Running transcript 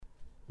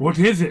What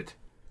is it?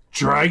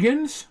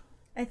 Dragons?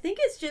 I think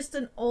it's just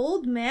an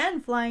old man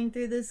flying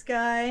through the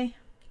sky.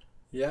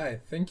 Yeah, I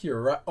think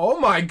you're right. Oh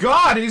my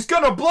god, he's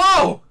gonna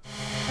blow!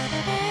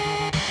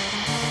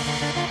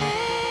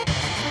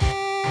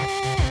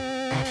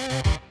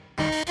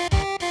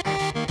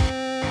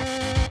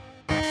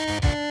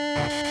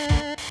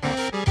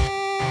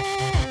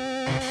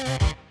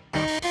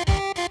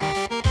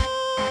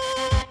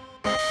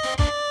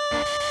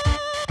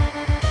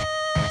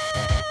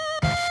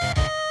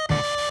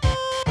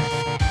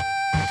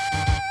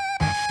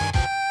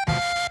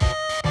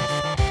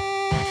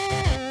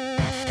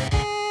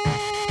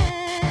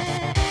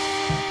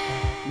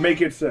 Make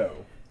it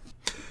so.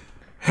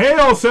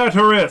 Hail,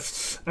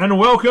 satirists, and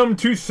welcome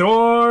to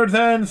Swords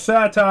and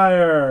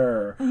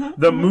Satire,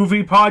 the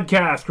movie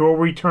podcast where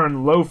we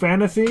turn low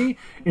fantasy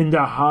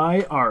into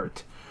high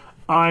art.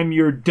 I'm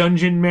your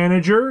dungeon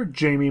manager,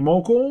 Jamie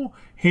Mokel,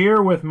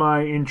 here with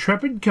my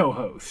intrepid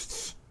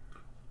co-hosts.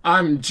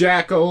 I'm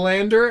Jack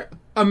Olander,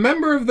 a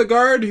member of the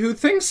Guard who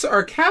thinks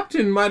our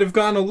captain might have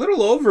gone a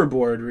little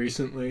overboard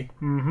recently.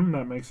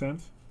 That makes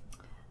sense.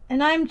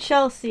 And I'm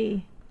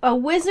Chelsea, a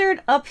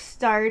wizard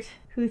upstart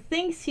who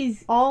thinks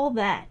he's all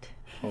that.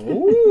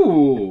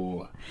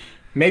 Ooh.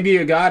 Maybe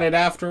you got it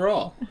after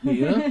all.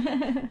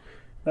 Yeah?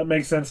 That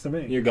makes sense to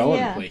me. You're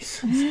going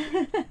places.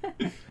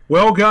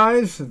 Well,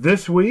 guys,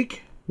 this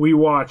week we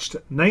watched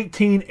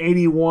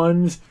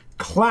 1981's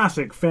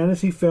classic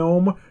fantasy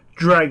film,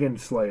 Dragon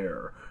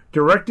Slayer,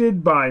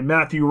 directed by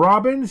Matthew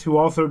Robbins, who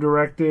also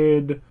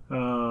directed,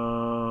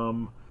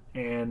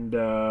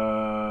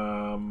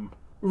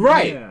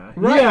 Right. Yeah.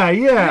 Right.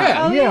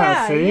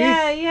 Yeah, see?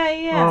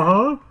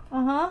 Yeah.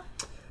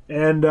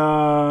 And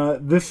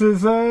this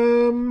is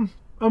a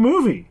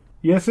movie.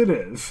 Yes, it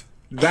is.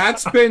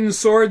 That's been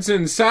Swords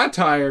and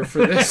Satire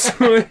for this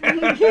one.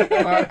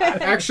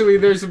 Actually,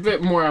 there's a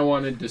bit more I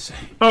wanted to say.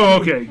 Oh,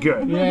 okay,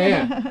 good.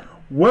 Yeah.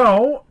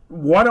 Well,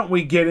 why don't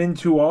we get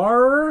into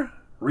our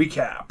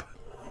recap?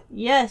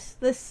 Yes,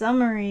 the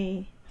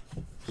summary.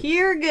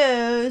 Here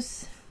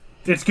goes.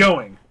 It's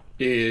going.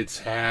 It's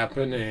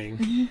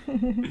happening.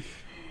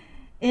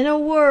 In a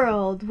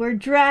world where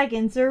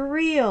dragons are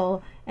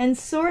real and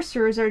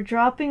sorcerers are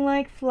dropping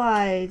like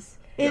flies,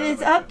 it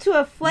is up to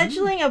a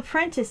fledgling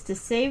apprentice to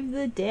save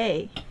the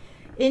day.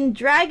 In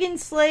Dragon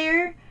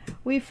Slayer,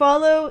 we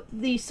follow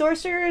the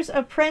sorcerer's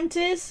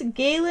apprentice,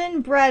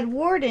 Galen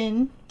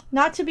Bradwarden,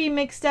 not to be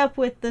mixed up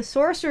with The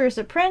Sorcerer's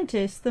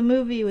Apprentice, the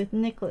movie with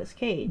Nicolas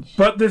Cage.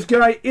 But this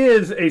guy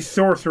is a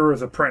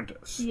sorcerer's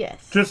apprentice.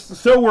 Yes. Just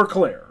so we're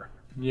clear.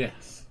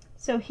 Yes.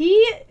 So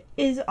he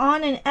is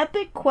on an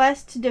epic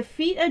quest to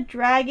defeat a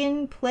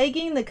dragon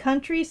plaguing the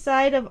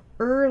countryside of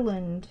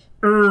Erland.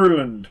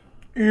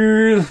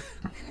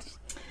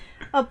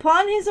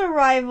 Upon his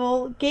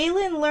arrival,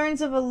 Galen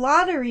learns of a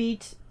lottery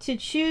to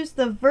choose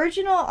the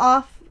virginal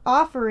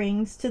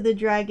offerings to the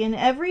dragon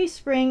every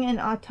spring and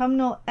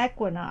autumnal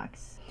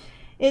equinox.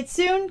 It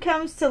soon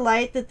comes to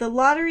light that the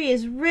lottery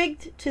is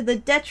rigged to the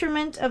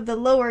detriment of the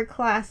lower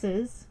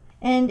classes,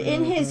 and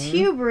in his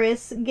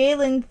hubris,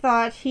 Galen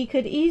thought he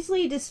could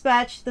easily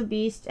dispatch the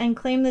beast and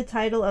claim the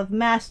title of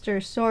Master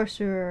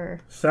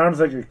Sorcerer. Sounds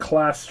like a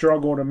class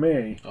struggle to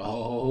me.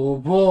 Oh,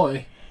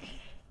 boy.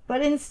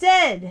 But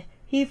instead,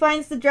 he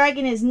finds the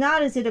dragon is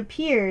not as it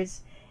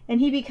appears, and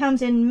he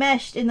becomes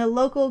enmeshed in the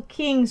local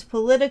king's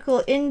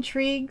political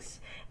intrigues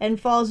and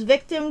falls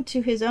victim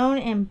to his own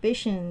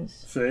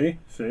ambitions. See?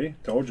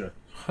 Told you.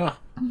 Huh.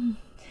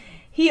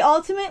 He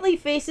ultimately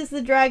faces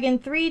the dragon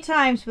 3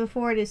 times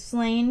before it is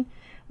slain,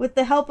 with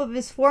the help of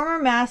his former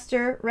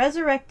master,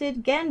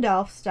 resurrected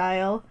Gandalf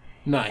style,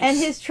 Nice. and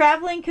his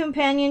traveling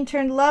companion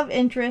turned love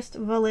interest,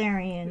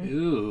 Valerian.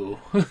 Ooh.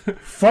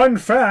 Fun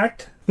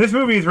fact, this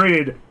movie is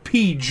rated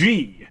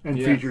PG and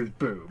Yes. features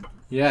boob.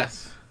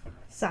 Yes.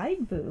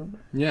 Side boob.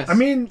 Yes. I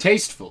mean-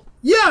 tasteful.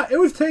 Yeah,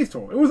 it was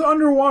tasteful. It was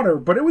underwater,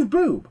 but it was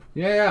boob.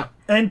 Yeah.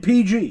 And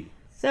PG.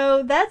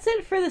 So that's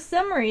it for the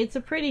summary. It's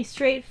a pretty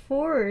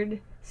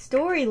straightforward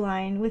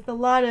storyline with a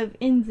lot of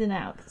ins and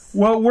outs.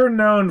 Well, we're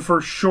known for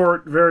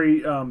short,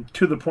 very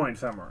to-the-point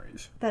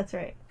summaries. That's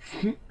right.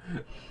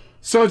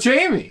 So,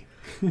 Jamie,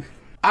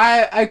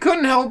 I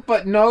couldn't help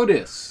but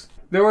notice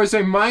there was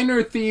a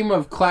minor theme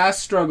of class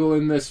struggle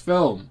in this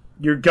film.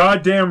 You're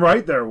goddamn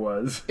right there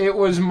was. It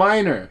was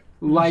minor,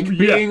 like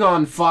being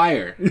on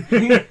fire.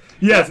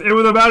 Yes, it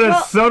was about Well-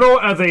 as subtle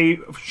as a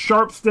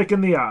sharp stick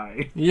in the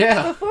eye.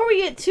 Yeah. Before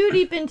we get too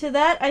deep into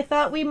that, I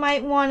thought we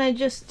might want to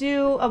just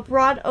do a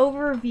broad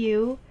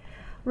overview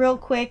real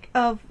quick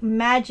of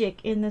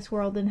magic in this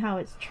world and how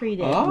it's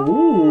treated.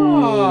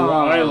 Oh.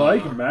 I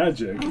like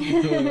magic.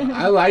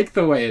 I like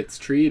the way it's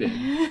treated.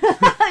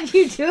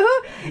 You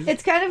do?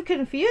 It's kind of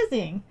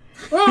confusing.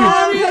 Well,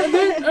 I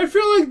mean, I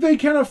feel like they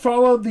kind of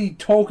follow the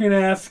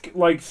Tolkien-esque,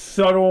 like,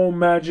 subtle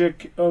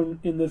magic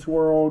in this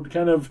world.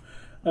 Kind of,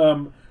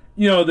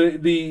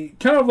 the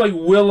kind of like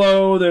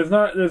Willow. There's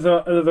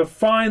a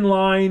fine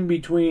line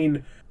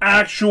between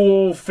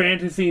actual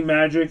fantasy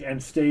magic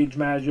and stage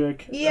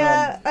magic.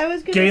 Yeah, I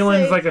was gonna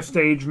Galen's say... like a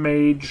stage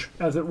mage,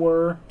 as it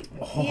were.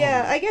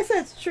 Yeah, I guess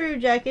that's true,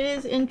 Jack. It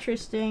is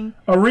interesting.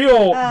 A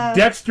real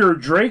Dexter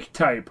Drake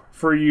type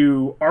for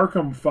you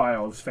Arkham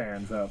Files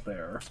fans out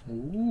there.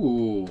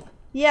 Ooh.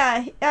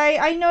 Yeah,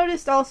 I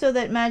noticed also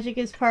that magic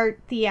is part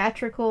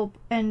theatrical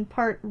and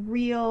part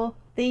real.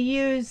 They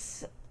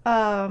use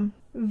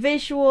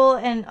visual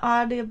and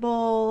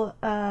audible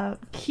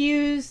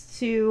cues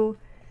to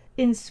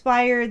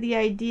inspire the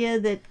idea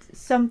that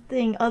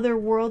something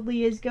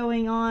otherworldly is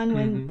going on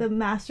when the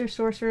Master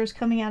Sorcerer is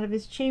coming out of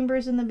his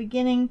chambers in the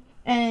beginning.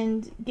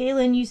 And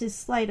Galen uses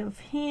sleight of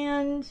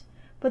hand,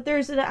 but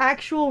there's an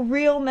actual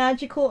real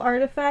magical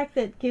artifact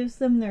that gives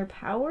them their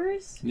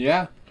powers.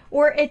 Yeah.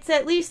 Or it's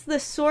at least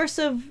the source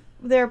of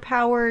their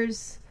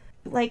powers,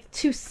 like,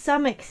 to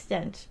some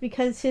extent,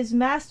 because his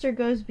master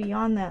goes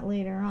beyond that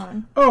later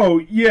on. Oh,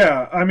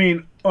 yeah. I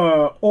mean,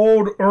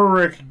 old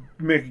Ulrich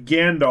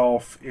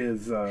McGandalf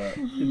is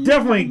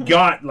definitely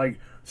got, like,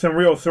 some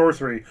real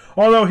sorcery.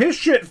 Although his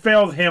shit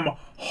failed him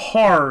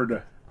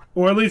hard.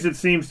 Or at least it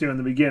seems to in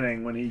the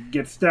beginning when he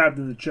gets stabbed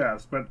in the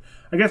chest. But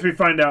I guess we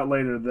find out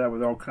later that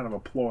was all kind of a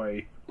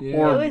ploy. Yeah.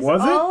 Or It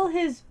was all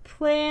his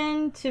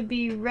plan to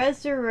be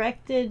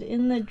resurrected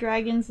in the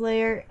dragon's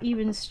lair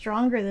even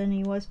stronger than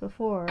he was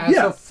before. As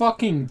a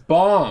fucking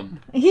bomb.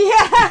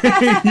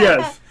 Yeah!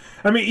 Yes.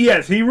 I mean,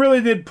 yes, he really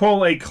did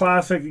pull a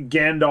classic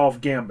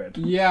Gandalf gambit.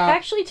 Yeah.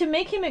 Actually, to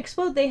make him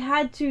explode, they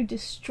had to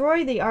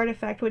destroy the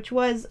artifact, which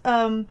was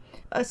a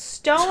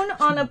stone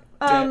on a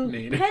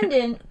Detonator.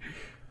 pendant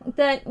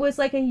that was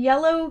like a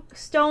yellow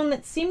stone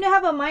that seemed to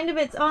have a mind of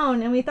its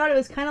own, and we thought it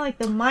was kind of like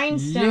the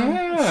Mind Stone.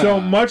 Yeah. So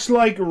much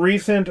like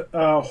recent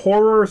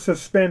horror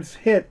suspense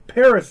hit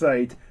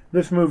Parasite,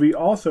 this movie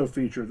also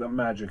features a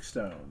magic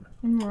stone.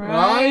 Right.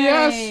 Ah,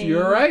 yes,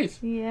 you're right.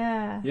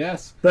 Yeah.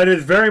 Yes. That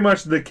is very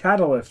much the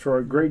catalyst for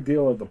a great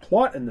deal of the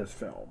plot in this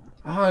film.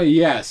 Ah,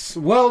 yes.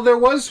 Well, there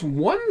was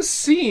one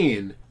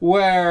scene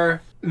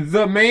where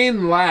the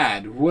main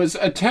lad was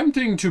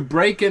attempting to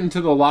break into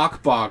the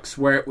lockbox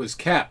where it was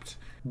kept,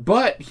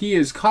 but he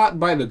is caught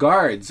by the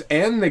guards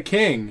and the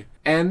king.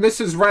 And this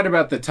is right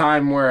about the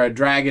time where a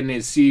dragon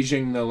is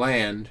sieging the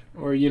land,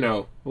 or, you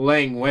know,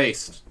 laying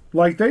waste.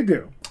 Like they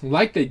do.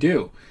 Like they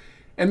do.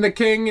 And the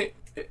king,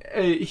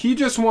 he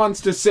just wants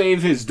to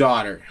save his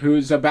daughter,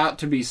 who's about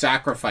to be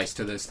sacrificed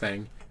to this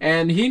thing.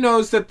 And he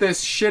knows that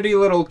this shitty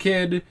little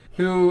kid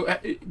who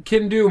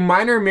can do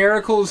minor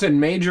miracles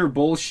and major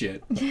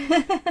bullshit,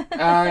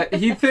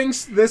 he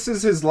thinks this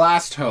is his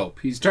last hope.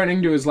 He's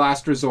turning to his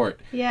last resort.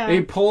 Yeah. He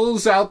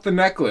pulls out the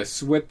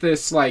necklace with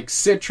this, like,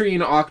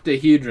 citrine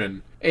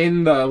octahedron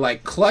in the,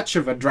 like, clutch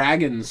of a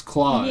dragon's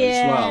claw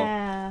as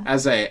well.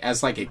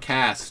 As like a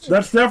cast.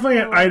 That's definitely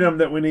an item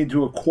that we need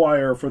to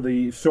acquire for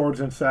the Swords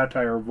and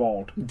Satire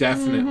vault.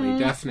 Definitely,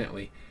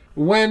 definitely.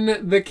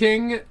 When the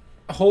king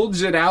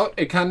holds it out,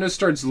 it kind of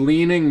starts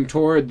leaning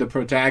toward the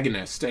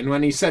protagonist, and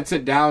when he sets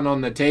it down on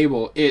the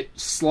table, it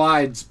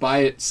slides by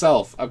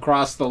itself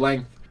across the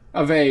length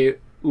of a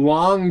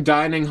long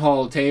dining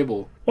hall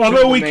table.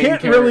 Although we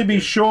can't really be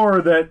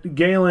sure that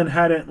Galen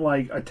hadn't,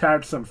 like,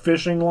 attached some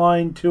fishing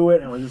line to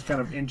it and was just kind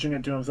of inching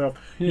it to himself,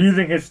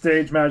 using his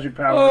stage magic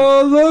powers.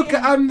 Oh, look,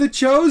 I'm the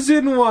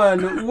chosen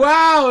one!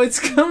 Wow, it's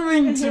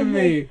coming to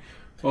me!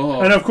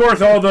 Oh. And of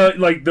course, all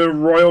the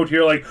royalty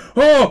are like,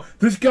 oh,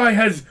 this guy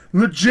has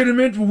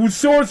legitimate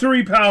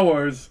sorcery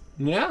powers.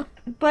 Yeah.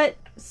 But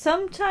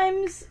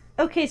sometimes,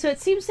 okay, so it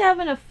seems to have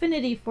an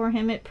affinity for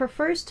him. It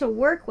prefers to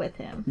work with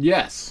him.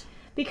 Yes.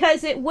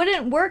 Because it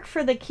wouldn't work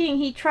for the king.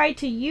 He tried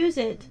to use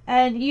it.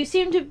 And you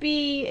seem to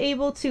be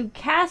able to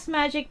cast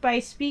magic by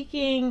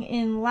speaking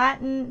in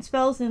Latin,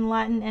 spells in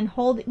Latin, and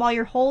while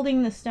you're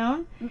holding the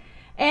stone.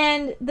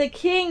 And the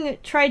king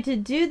tried to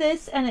do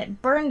this, and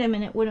it burned him,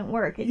 and it wouldn't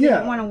work. It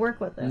didn't want to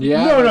work with him.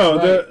 Yeah, no,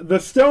 right. the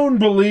stone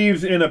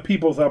believes in a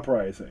people's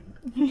uprising.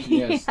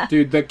 Yes,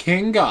 dude, the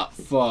king got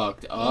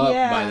fucked up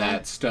by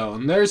that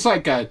stone. There's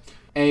like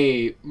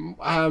a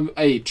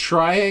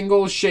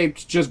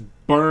triangle-shaped just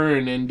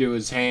burn into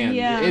his hand.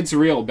 Yeah. It's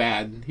real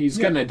bad. He's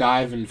gonna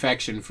die of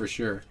infection for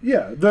sure.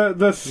 Yeah,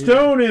 the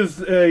stone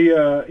is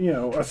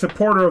a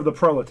supporter of the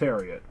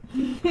proletariat.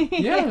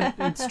 Yeah,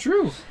 it's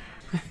true.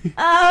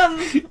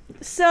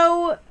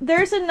 So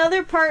there's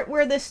another part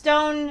where the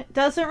stone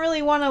doesn't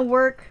really want to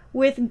work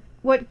with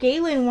what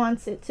Galen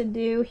wants it to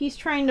do. He's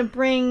trying to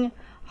bring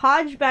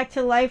Hodge back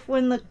to life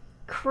when the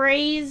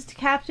crazed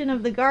captain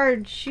of the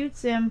guard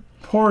shoots him.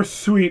 Poor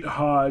sweet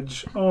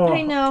Hodge. Oh,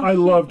 I know. I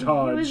loved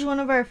Hodge. He was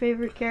one of our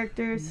favorite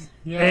characters.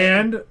 Yeah.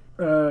 And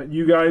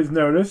you guys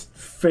noticed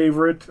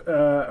favorite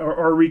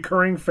or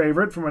recurring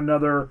favorite from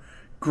another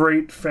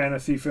great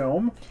fantasy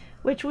film.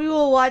 Which we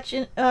will watch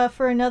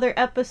for another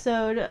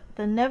episode,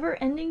 The Never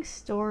Ending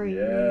Story.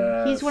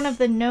 Yes. He's one of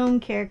the gnome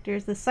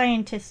characters, the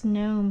scientist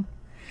gnome,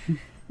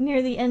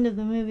 near the end of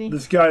the movie.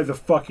 This guy's a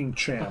fucking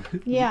champ.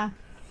 Yeah.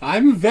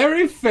 I'm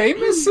very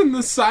famous in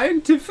the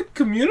scientific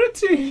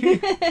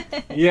community.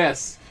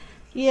 Yes.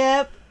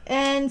 Yep.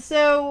 And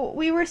so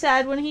we were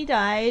sad when he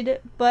died,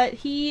 but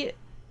he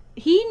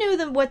he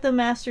knew what the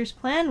Master's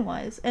plan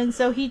was, and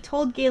so he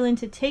told Galen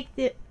to take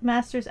the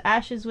Master's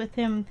ashes with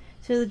him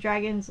to the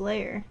dragon's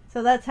lair.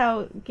 So that's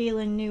how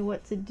Galen knew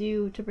what to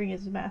do to bring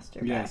his Master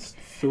back. Yes,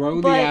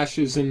 throw the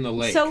ashes in the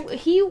lake. So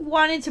he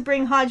wanted to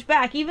bring Hodge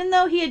back, even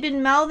though he had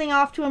been mouthing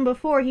off to him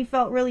before. He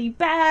felt really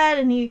bad,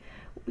 and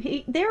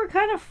they were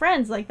kind of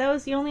friends. Like, that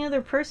was the only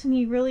other person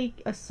he really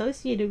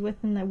associated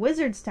with in the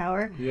Wizard's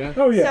Tower. Yeah.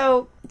 Oh,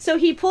 yeah. So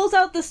he pulls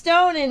out the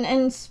stone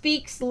and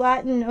speaks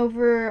Latin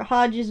over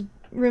Hodge's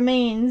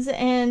remains,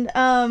 and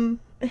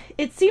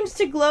it seems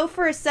to glow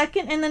for a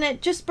second, and then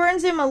it just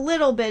burns him a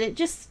little bit. It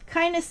just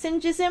kind of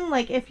singes him,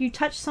 like if you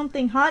touch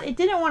something hot. It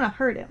didn't want to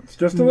hurt him. It's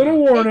just a little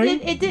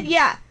warning. It did,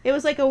 yeah. It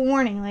was like a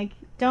warning, like,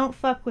 don't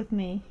fuck with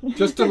me.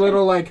 Just a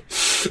little, like,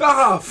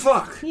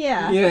 fuck.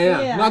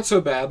 Yeah. Not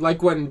so bad.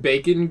 Like when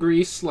bacon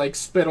grease, like,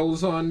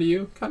 spittles onto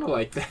you. Kind of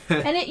like that.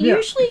 And it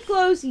usually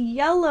glows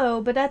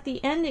yellow, but at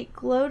the end it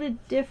glowed a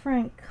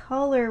different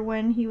color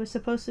when he was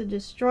supposed to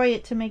destroy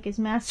it to make his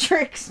Master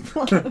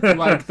explode.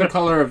 Like the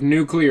color of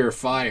nuclear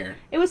fire.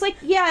 It was like,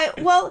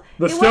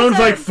 the stone's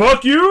like,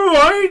 fuck you,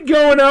 I ain't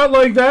going out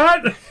like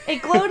that.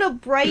 It glowed a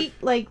bright,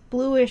 like,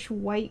 bluish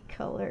white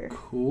color.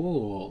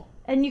 Cool.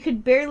 And you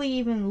could barely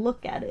even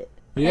look at it.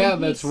 Yeah,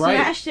 and that's right.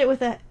 He smashed it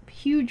with a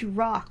huge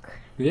rock.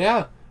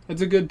 Yeah,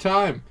 that's a good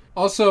time.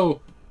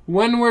 Also,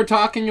 when we're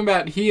talking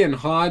about he and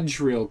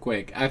Hodge real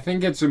quick, I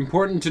think it's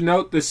important to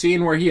note the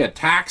scene where he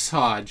attacks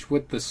Hodge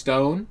with the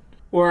stone.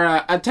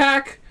 Or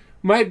attack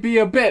might be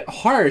a bit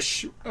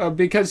harsh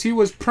because he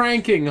was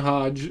pranking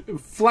Hodge,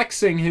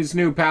 flexing his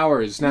new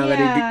powers now that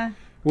he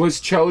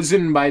was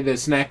chosen by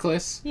this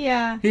necklace.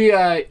 Yeah.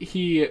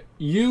 He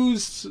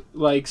used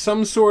like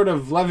some sort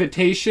of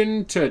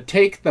levitation to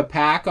take the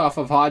pack off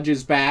of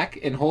Hodge's back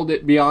and hold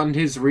it beyond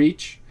his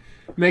reach,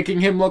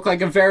 making him look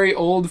like a very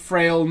old,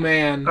 frail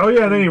man. Oh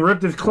yeah, and then he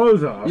ripped his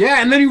clothes off.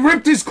 Yeah, and then he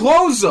ripped his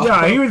clothes off.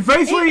 Yeah, he was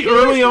basically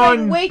early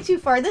on way too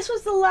far. This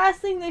was the last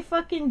thing they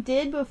fucking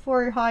did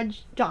before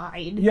Hodge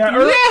died. Yeah,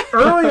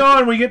 early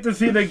on we get to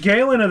see that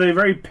Galen is a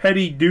very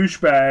petty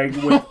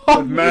douchebag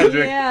with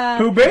magic,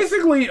 who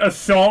basically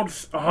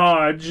assaults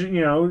Hodge,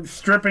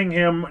 stripping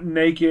him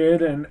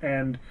naked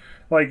and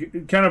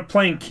like kind of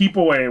playing keep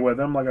away with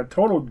him like a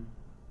total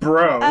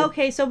bro.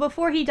 Okay, so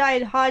before he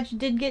died, Hodge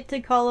did get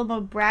to call him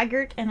a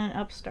braggart and an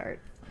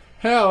upstart.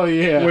 Hell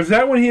yeah. Was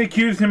that when he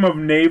accused him of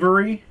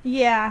knavery?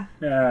 Yeah.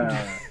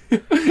 Yeah.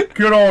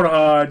 Good old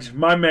Hodge.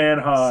 My man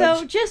Hodge.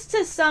 So just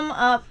to sum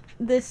up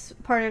this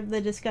part of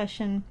the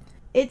discussion,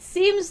 it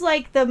seems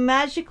like the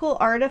magical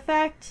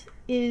artifact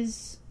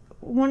is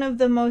one of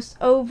the most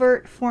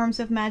overt forms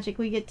of magic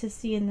we get to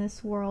see in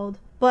this world.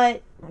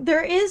 But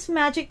there is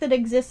magic that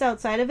exists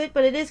outside of it,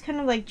 but it is kind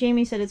of like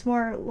Jamie said, it's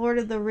more Lord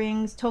of the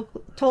Rings,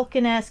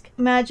 Tolkien-esque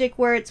magic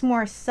where it's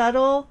more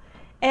subtle.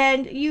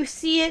 And you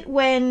see it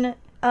when,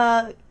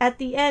 at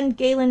the end,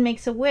 Galen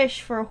makes a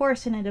wish for a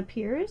horse and it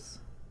appears.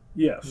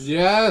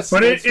 Yes.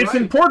 But it's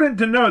important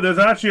to know there's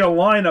actually a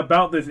line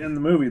about this in the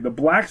movie. The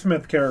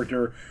blacksmith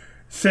character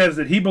says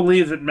that he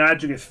believes that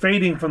magic is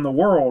fading from the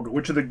world,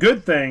 which is a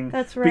good thing.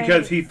 That's right.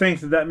 Because he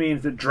thinks that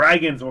means that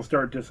dragons will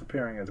start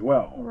disappearing as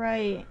well.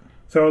 Right.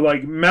 So,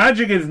 like,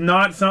 magic is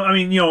not some... I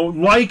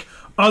mean, like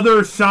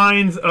other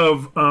signs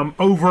of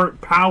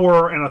overt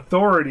power and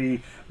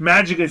authority,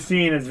 magic is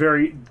seen as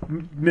very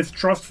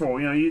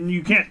mistrustful.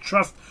 You can't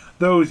trust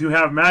those who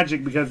have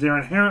magic because they're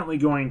inherently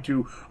going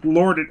to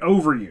lord it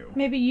over you.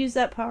 Maybe use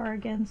that power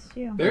against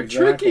you. They're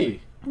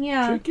tricky.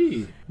 Yeah.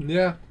 Tricky.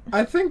 Yeah.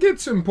 I think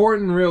it's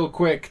important real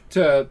quick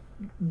to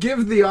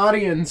give the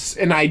audience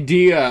an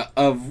idea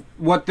of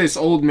what this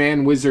old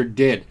man wizard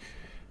did.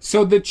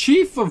 So the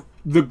chief of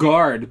the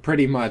guard,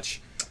 pretty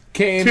much,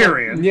 came...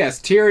 Tyrion. Yes,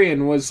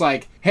 Tyrion was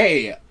like,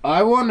 hey,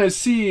 I want to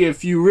see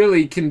if you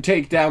really can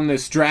take down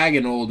this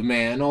dragon, old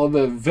man. All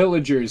the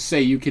villagers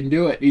say you can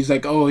do it. He's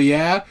like, oh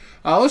yeah?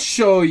 I'll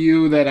show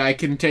you that I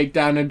can take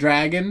down a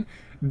dragon.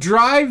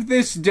 Drive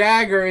this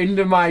dagger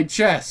into my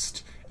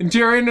chest. And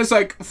Tyrion is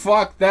like,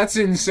 fuck, that's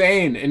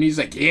insane. And he's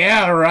like,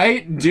 yeah,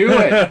 right? Do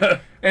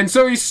it. And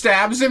so he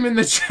stabs him in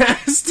the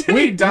chest and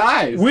he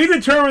dies. We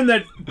determined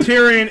that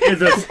Tyrion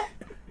is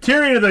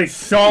a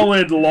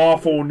solid,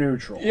 lawful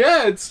neutral.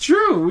 Yeah, it's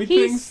true.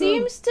 He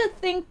seems to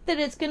think that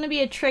it's going to be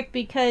a trick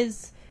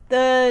because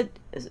the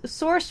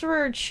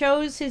sorcerer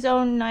chose his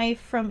own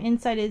knife from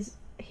inside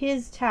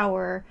his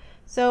tower.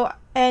 So,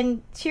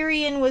 and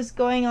Tyrion was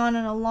going on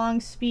in a long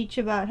speech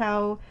about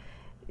how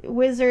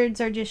wizards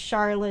are just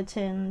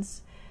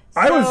charlatans.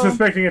 I was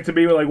suspecting it to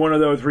be like one of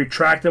those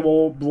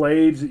retractable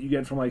blades that you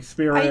get from like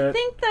Spirit. I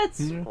think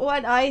that's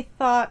what I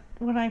thought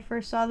when I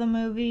first saw the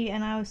movie,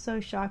 and I was so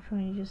shocked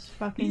when he just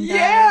fucking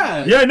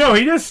died. Yeah, no,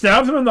 he just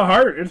stabs him in the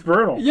heart. It's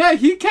brutal. Yeah,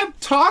 he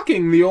kept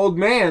talking, the old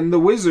man, the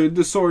wizard,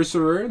 the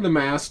sorcerer, the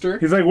master.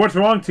 He's like, what's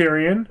wrong,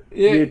 Tyrion?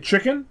 Yeah. You a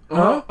chicken?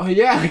 Huh?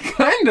 Yeah,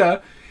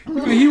 kinda.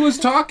 He was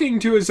talking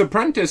to his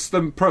apprentice,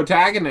 the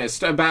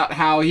protagonist, about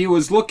how he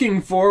was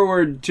looking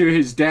forward to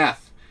his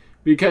death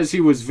because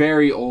he was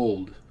very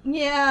old.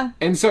 Yeah.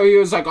 And so he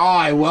was like, oh,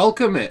 I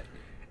welcome it.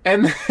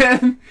 And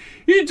then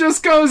he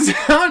just goes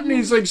out and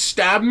he's like,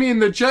 stab me in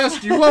the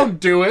chest. You won't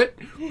do it,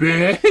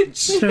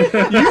 bitch.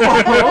 You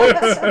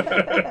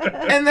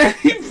won't. And then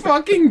he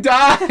fucking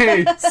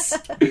dies.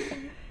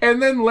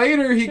 And then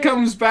later he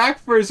comes back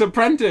for his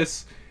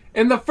apprentice.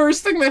 And the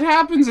first thing that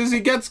happens is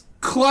he gets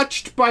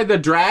clutched by the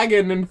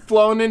dragon and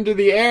flown into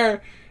the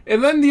air.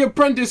 And then the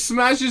apprentice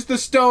smashes the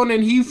stone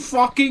and he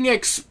fucking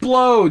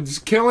explodes,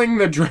 killing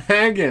the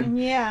dragon.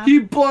 Yeah. He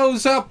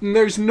blows up and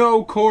there's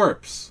no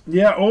corpse.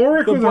 Yeah,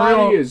 Ulrich The was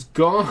body is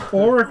gone.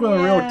 Ulrich was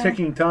a real Yeah.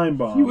 ticking time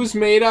bomb. He was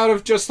made out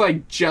of just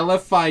like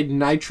jellified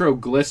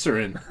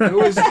nitroglycerin. It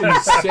was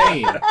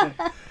insane.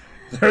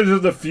 There's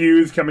just a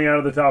fuse coming out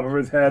of the top of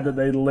his head that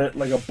they lit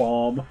like a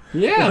bomb.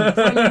 Yeah,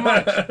 pretty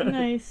much.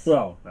 Nice.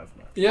 Well, that's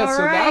not. Yeah, All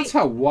so right. that's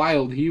how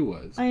wild he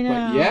was. I know.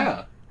 But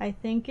yeah. I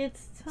think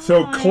it's time.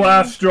 So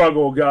class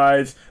struggle,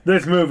 guys.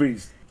 This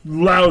movie's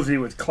lousy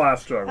with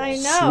class struggle. I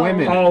know.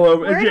 Swimming. All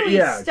over. Where do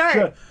we start?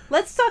 ju-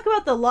 Let's talk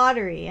about the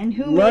lottery and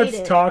who made Let's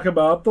it. talk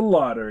about the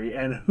lottery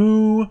and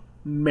who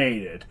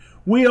made it.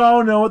 We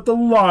all know what the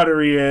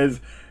lottery is.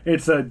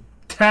 It's a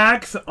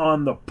tax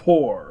on the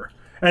poor.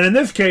 And in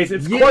this case,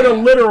 it's quite a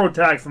literal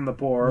tax on the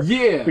poor.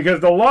 Yeah. Because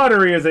the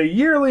lottery is a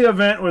yearly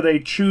event where they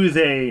choose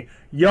a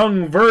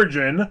young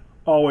virgin,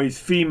 always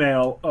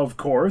female, of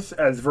course,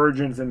 as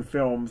virgins in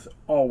films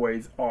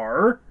always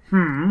are.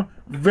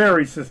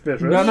 Very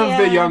suspicious. None of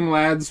the Yeah. young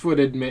lads would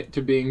admit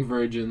to being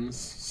virgins,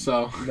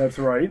 so That's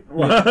right.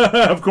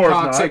 Of course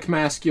toxic not.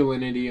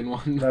 masculinity and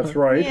whatnot. That's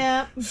right.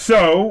 Yeah.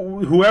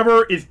 So,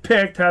 whoever is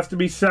picked has to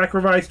be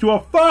sacrificed to a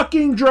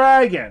fucking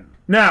dragon.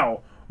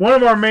 Now, one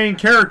of our main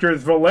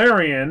characters,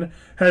 Valerian,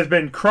 has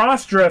been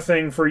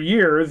cross-dressing for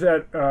years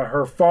at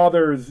her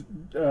father's,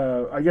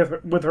 I guess,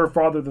 with her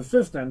father's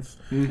assistance,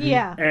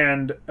 Yeah.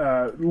 and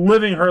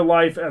living her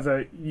life as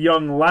a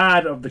young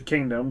lad of the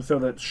kingdom so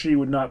that she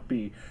would not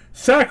be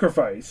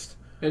sacrificed.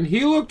 And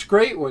he looked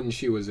great when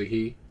she was a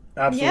he.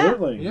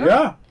 Absolutely. Yeah.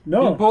 Yeah.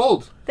 No. He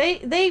bold.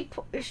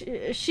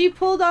 She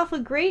pulled off a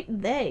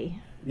great they.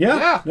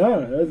 Yeah.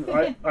 No,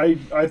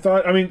 I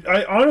thought,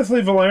 I honestly,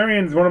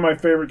 Valerian's one of my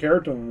favorite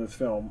characters in this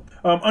film.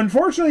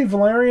 Unfortunately,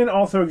 Valerian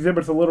also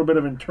exhibits a little bit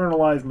of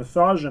internalized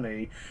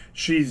misogyny.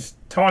 She's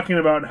talking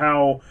about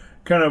how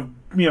kind of,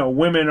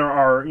 women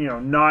are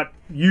not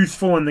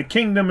useful in the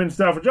kingdom and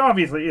stuff, which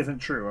obviously isn't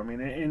true. I mean,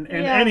 in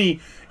any,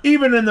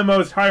 even in the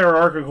most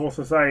hierarchical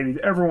societies,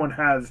 everyone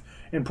has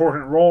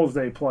important roles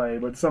they play,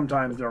 but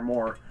sometimes they're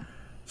more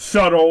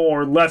subtle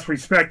or less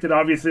respected.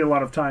 Obviously, a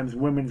lot of times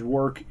women's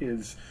work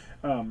is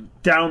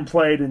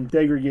downplayed and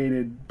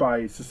degraded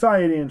by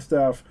society and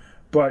stuff.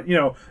 But,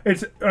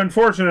 it's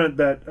unfortunate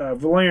that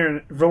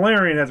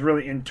Valerian has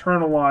really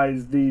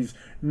internalized these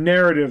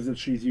narratives that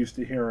she's used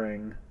to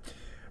hearing.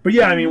 But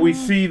yeah, we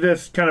see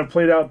this kind of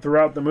played out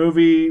throughout the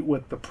movie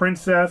with the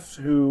princess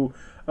who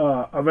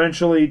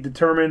eventually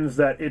determines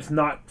that it's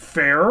not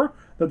fair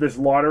that this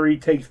lottery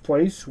takes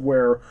place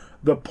where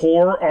the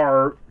poor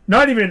are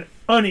not even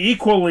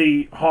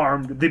unequally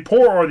harmed. The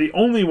poor are the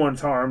only ones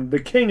harmed. The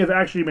king has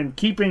actually been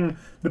keeping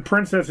the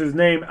princess's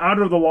name out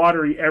of the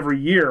lottery every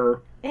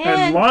year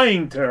and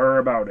lying to her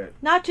about it.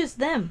 Not just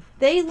them.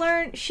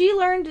 She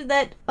learned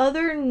that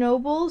other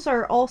nobles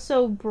are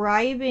also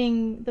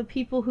bribing the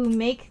people who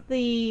make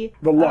the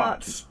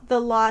lots.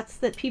 The lots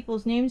that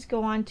people's names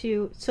go on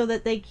to so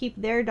that they keep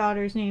their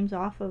daughters' names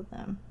off of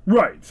them.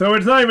 Right. So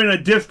it's not even a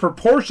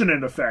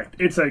disproportionate effect.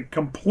 It's a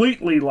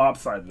completely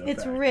lopsided effect.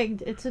 It's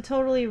rigged. It's a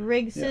totally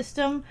rigged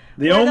system.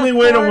 The only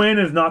way to win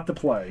is not to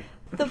play.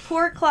 The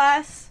poor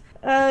class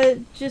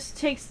just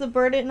takes the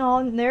burden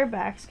on their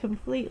backs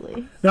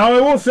completely. Now,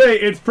 I will say,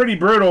 it's pretty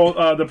brutal.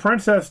 The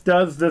princess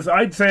does this,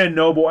 I'd say, a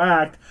noble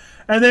act.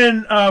 And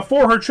then,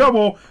 for her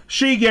trouble,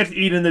 she gets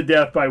eaten to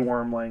death by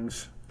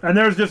wormlings. And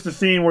there's just a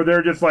scene where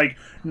they're just, like,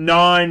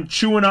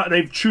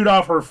 they've chewed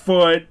off her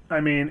foot.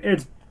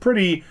 It's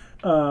pretty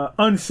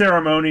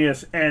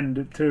unceremonious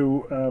end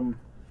to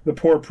the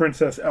poor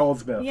Princess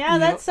Elsbeth. Yeah,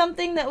 that's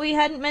something that we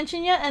hadn't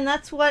mentioned yet, and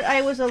that's what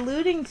I was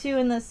alluding to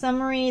in the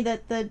summary,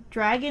 that the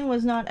dragon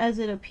was not as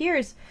it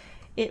appears.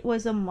 It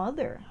was a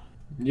mother.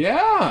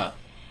 Yeah.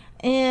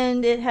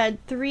 And it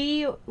had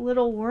 3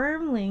 little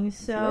wormlings,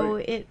 so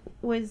Right. it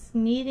was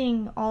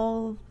needing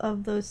all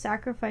of those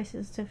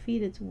sacrifices to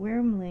feed its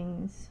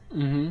wormlings.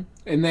 Mm-hmm.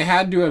 And they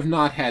had to have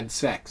not had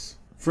sex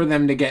for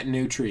them to get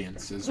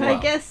nutrients as well.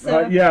 I guess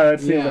so. Yeah,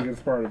 that seems like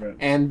it's part of it.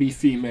 And be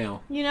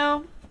female.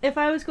 If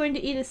I was going to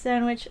eat a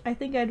sandwich, I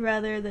think I'd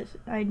rather that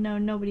I'd know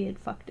nobody had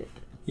fucked it.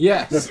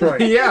 Yes. That's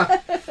right. Yeah.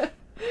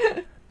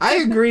 I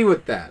agree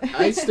with that.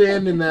 I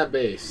stand in that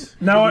base.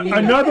 Now,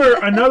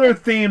 another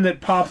theme that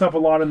pops up a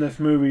lot in this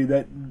movie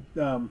that,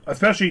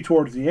 especially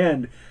towards the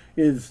end,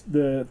 is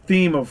the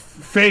theme of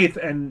faith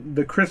and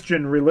the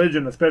Christian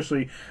religion,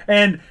 especially.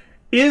 And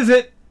is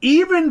it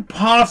even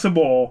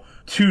possible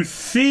to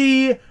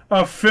see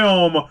a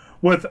film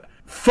with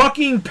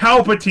fucking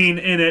Palpatine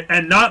in it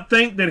and not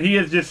think that he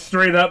is just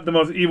straight up the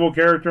most evil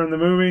character in the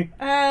movie?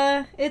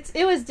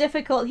 It was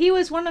difficult. He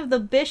was one of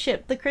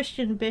the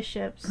Christian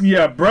bishops.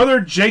 Yeah,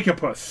 Brother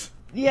Jacobus.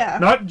 Yeah.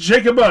 Not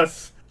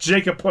Jacobus.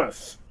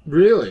 Jacobus.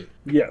 Really?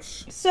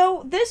 Yes.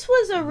 So this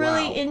was a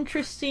really Wow.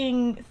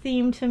 interesting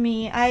theme to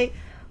me.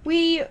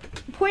 We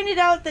pointed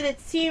out that it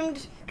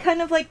seemed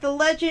kind of like the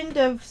legend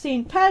of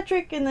St.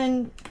 Patrick, and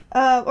then,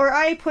 or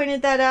I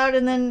pointed that out,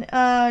 and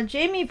then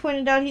Jamie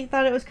pointed out he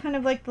thought it was kind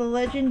of like the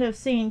legend of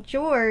St.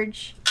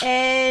 George,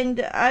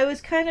 and I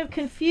was kind of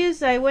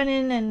confused. I went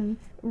in and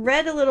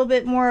read a little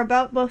bit more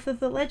about both of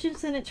the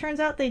legends, and it turns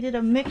out they did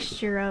a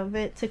mixture of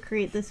it to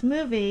create this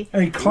movie.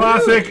 A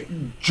classic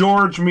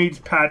George meets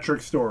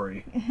Patrick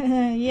story.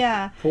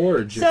 Yeah.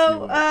 Forge.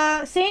 So,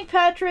 St.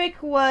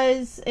 Patrick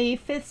was a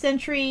 5th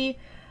century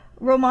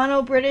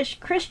Romano-British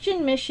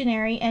Christian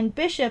missionary and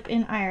bishop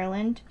in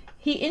Ireland.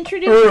 He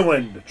introduced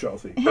Ireland,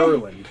 Chelsea.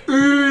 Ireland.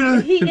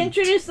 he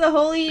introduced the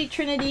Holy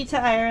Trinity to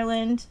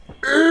Ireland,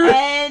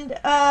 and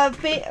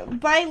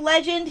by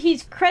legend,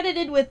 he's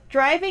credited with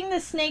driving the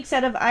snakes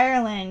out of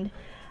Ireland.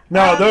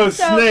 Now, those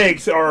so-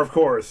 snakes are, of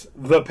course,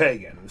 the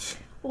pagans.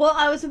 Well,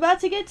 I was about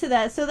to get to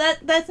that. So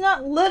that's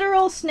not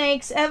literal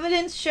snakes.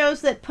 Evidence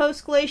shows that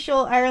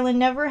post-glacial Ireland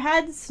never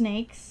had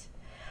snakes.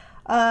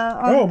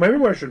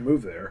 Maybe I should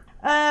move there.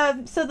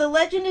 So the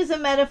legend is a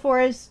metaphor,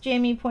 as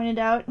Jamie pointed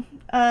out.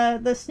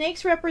 The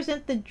snakes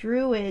represent the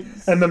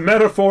Druids. And the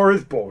metaphor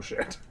is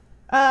bullshit.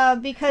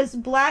 Because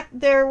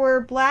there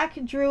were black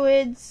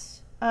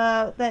Druids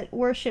that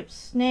worshipped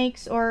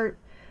snakes, or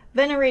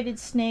venerated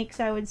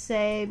snakes, I would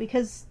say,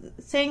 because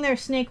saying they're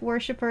snake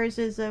worshippers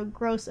is a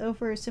gross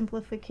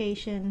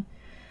oversimplification.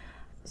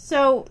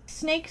 So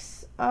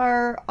snakes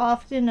are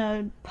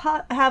often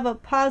have a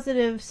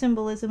positive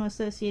symbolism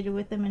associated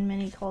with them in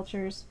many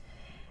cultures.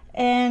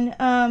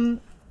 And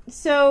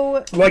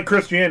so... Like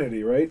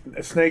Christianity, right?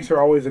 Snakes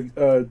are always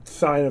a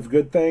sign of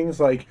good things.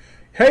 Like,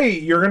 hey,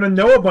 you're going to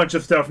know a bunch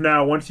of stuff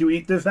now once you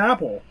eat this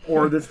apple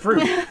or this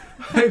fruit.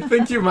 I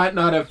think you might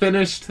not have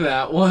finished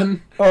that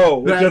one.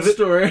 Oh, That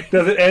story.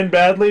 Does it end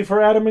badly for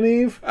Adam and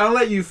Eve? I'll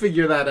let you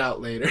figure that out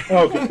later.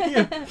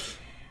 Okay.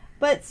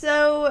 But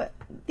so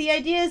the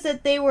idea is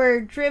that they were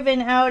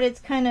driven out. It's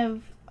kind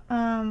of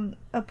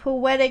a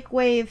poetic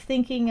way of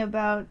thinking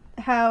about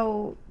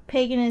how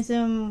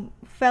paganism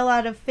fell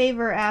out of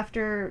favor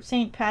after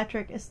St.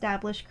 Patrick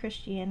established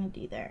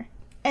Christianity there.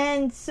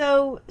 And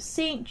so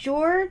St.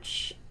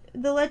 George,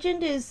 the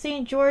legend is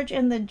St. George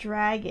and the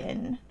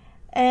Dragon.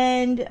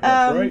 And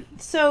That's right.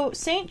 So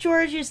St.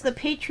 George is the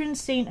patron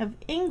saint of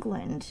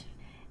England.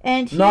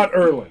 And Not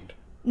Ireland.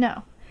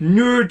 No.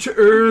 Not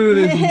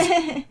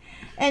Ireland.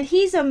 And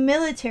he's a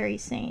military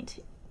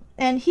saint.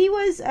 And he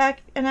was an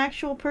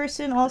actual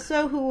person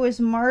also who was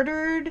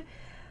martyred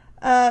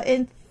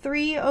in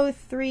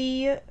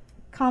 303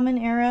 Common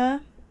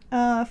Era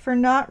for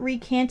not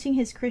recanting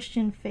his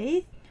Christian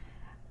faith.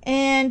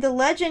 And the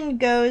legend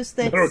goes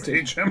that That'll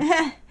teach him.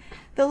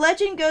 the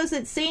legend goes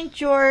that St.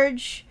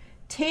 George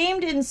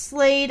tamed and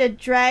slayed a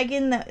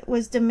dragon that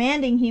was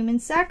demanding human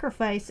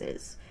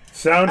sacrifices.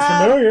 Sounds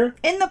familiar.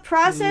 In the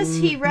process,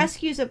 he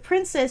rescues a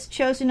princess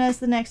chosen as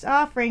the next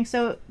offering,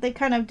 so they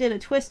kind of did a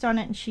twist on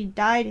it, and she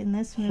died in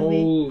this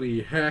movie.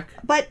 Holy heck.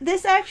 But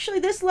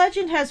this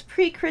legend has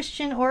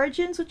pre-Christian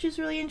origins, which is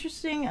really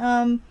interesting.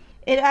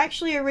 It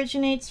actually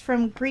originates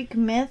from Greek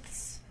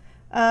myths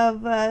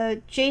of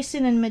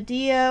Jason and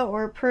Medea,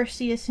 or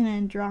Perseus and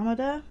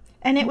Andromeda.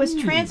 And it was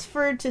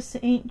transferred to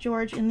St.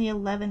 George in the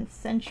 11th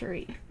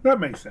century. That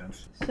makes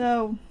sense.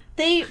 So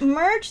they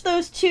merged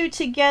those two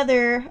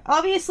together.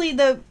 Obviously,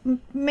 the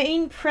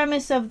main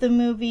premise of the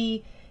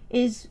movie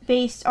is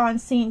based on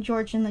St.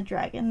 George and the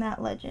Dragon,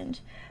 that legend.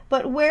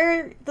 But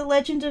where the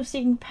legend of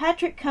St.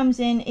 Patrick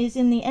comes in is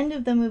in the end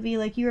of the movie,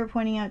 like you were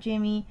pointing out,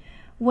 Jamie,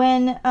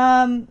 when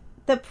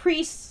the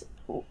priests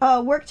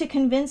work to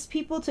convince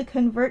people to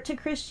convert to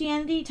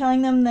Christianity,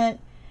 telling them that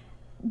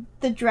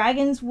the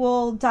dragons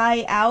will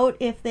die out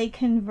if they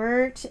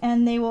convert,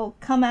 and they will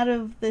come out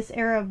of this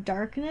era of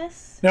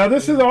darkness. Now,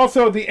 this is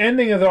also, the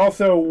ending is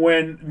also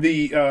when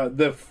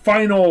the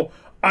final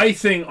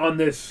icing on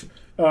this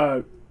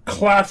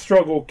class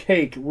struggle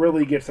cake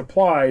really gets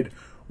applied,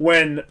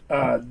 when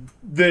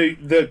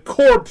the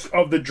corpse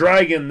of the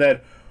dragon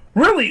that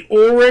really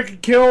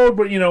Ulrich killed,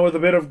 but, with a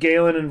bit of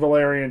Galen and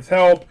Valerian's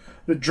help,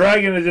 the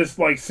dragon is just,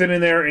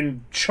 sitting there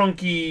in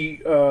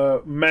chunky,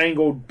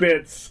 mangled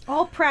bits.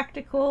 All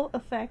practical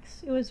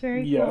effects. It was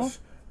very Yes.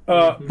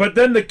 But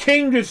then the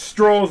king just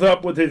strolls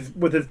up with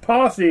his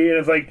posse and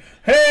is like,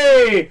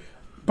 hey,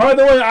 by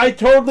the way, I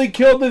totally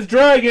killed this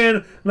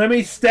dragon. Let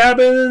me stab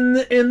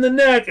it in the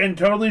neck and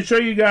totally show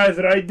you guys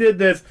that I did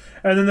this.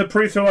 And then the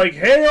priests are like,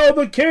 hail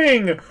the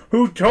king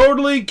who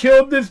totally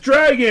killed this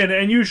dragon.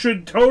 And you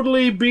should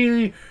totally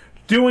be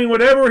doing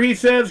whatever he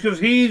says because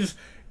he's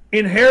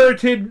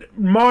inherited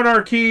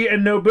monarchy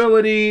and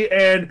nobility,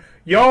 and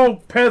y'all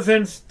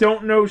peasants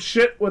don't know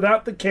shit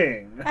without the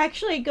king.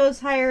 Actually, it goes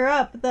higher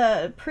up.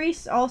 The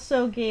priest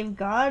also gave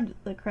God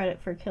the credit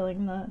for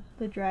killing the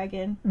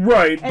dragon.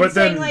 Right, And but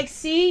saying, then... like,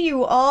 see,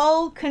 you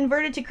all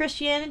converted to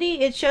Christianity.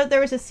 It showed there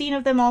was a scene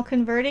of them all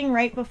converting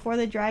right before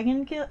the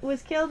dragon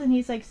was killed. And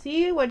he's like,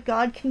 see what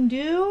God can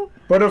do?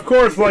 But of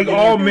course, like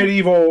all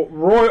medieval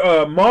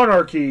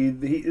monarchy,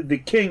 the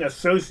king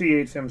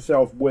associates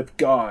himself with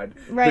God.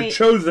 Right. The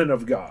chosen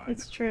of God.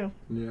 It's true.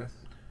 Yes.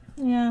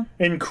 Yeah.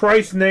 In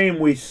Christ's name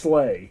we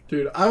slay.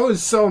 Dude, I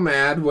was so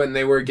mad when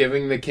they were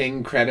giving the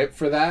king credit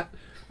for that.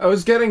 I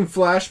was getting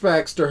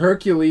flashbacks to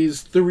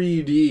Hercules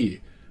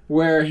 3D,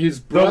 where his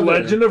brother... The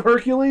Legend of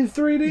Hercules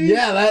 3D?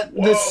 Yeah,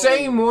 the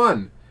same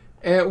one.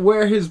 And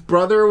where his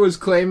brother was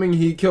claiming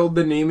he killed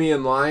the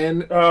Nemean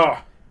lion.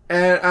 Oh.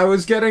 And I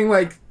was getting,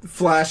 like,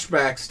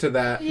 flashbacks to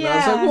that. Yeah.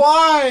 And I was like,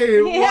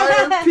 why? Yeah.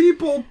 Why are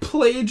people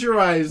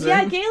plagiarizing?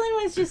 Yeah, Galen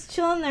was just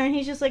chilling there, and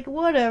he's just like,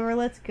 whatever,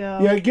 let's go.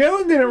 Yeah,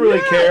 Galen didn't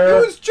really care.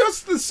 It was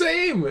just the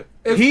same.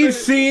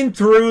 He's seen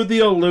through the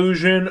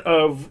illusion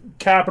of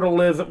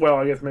capitalism. Well,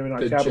 I guess maybe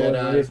not The capitalism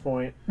Jedi. at this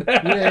point.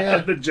 Yeah.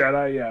 The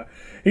Jedi, yeah.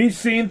 He's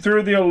seen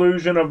through the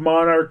illusion of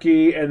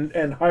monarchy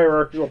and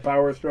hierarchical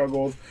power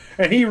struggles,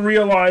 and he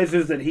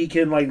realizes that he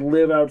can, like,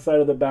 live outside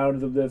of the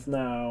bounds of this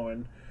now,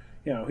 and...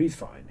 You know, he's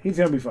fine. He's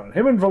going to be fine.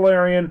 Him and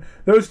Valerian,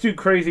 those two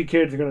crazy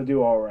kids are going to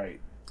do all right.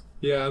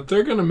 Yeah,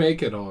 they're going to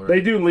make it all right. They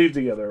do leave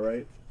together,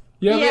 right?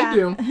 Yeah, Yeah. they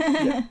do.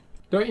 Yeah.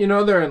 Don't you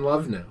know they're in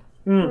love now?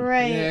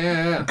 Right.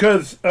 Yeah.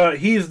 Because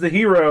he's the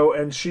hero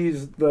and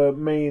she's the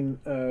main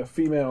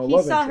female He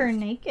love saw interest. her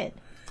naked.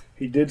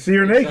 He did see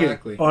her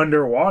Exactly. naked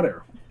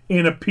underwater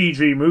in a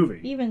PG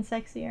movie. Even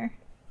sexier.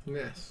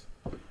 Yes.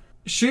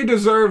 She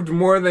deserved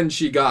more than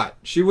she got.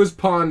 She was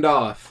pawned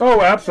off.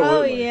 Oh,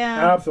 absolutely. Oh,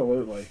 yeah.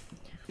 Absolutely.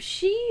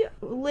 She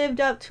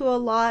lived up to a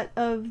lot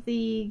of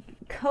the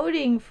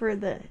coding for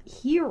the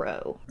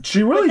hero.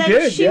 She really but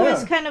then did, she yeah.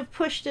 was kind of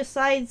pushed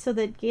aside so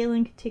that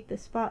Galen could take the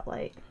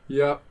spotlight.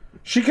 Yep.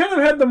 She kind of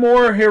had the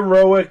more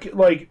heroic,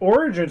 like,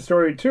 origin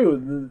story,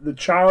 too. The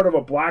child of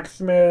a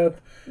blacksmith.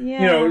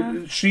 Yeah. You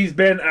know, she's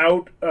been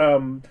out,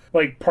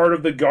 like, part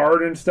of the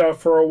guard and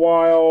stuff for a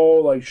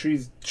while. Like,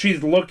 she's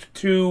looked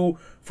to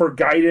for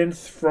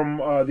guidance from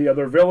the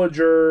other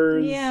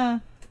villagers. Yeah.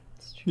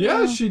 It's true.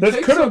 Yeah, she This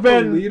takes could have up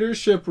been- a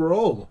leadership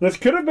role. This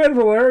could have been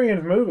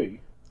Valerian's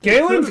movie.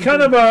 Galen's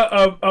could've kind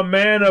of a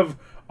man of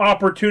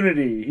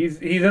opportunity. He's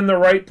in the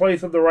right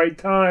place at the right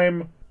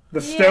time.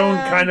 The stone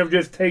Yeah. kind of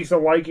just takes a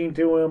liking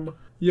to him.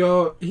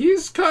 Yo,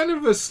 he's kind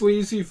of a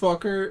sleazy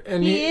fucker,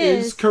 and He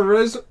is. his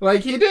charisma...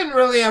 Like, he didn't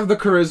really have the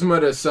charisma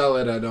to sell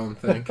it, I don't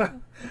think. I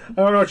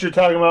don't know what you're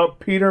talking about.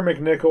 Peter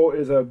McNichol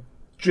is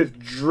just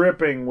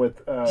dripping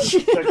with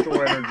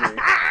sexual energy.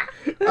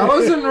 I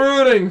wasn't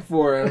rooting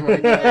for him. I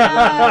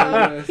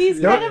guess. He's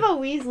Yeah. kind of a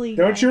Weasley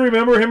guy. Don't you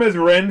remember him as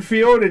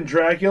Renfield in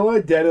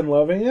Dracula, Dead and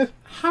Loving It?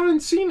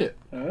 Haven't seen it.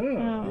 Oh.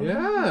 Oh, Yes.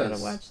 I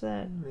gotta watch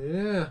that.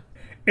 Yeah.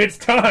 It's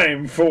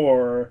time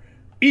for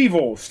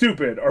Evil,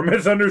 Stupid, or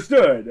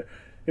Misunderstood.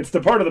 It's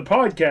the part of the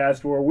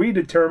podcast where we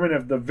determine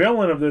if the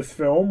villain of this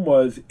film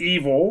was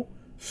evil,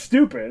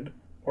 stupid,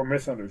 or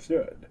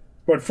misunderstood.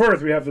 But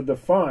first, we have to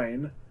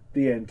define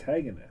the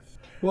antagonist.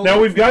 Well, Now,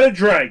 we've got a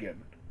dragon.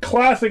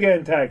 Classic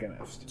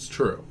antagonist. it's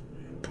true.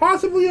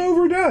 Possibly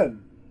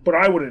overdone, but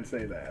I wouldn't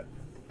say that.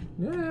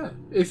 Yeah.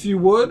 If you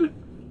would,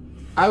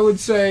 I would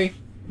say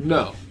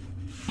no.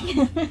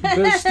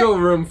 There's still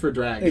room for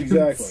dragons.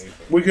 Exactly.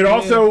 We could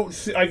also...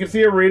 I could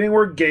see a reading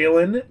where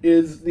Galen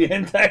is the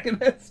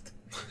antagonist.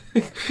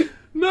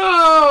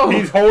 No!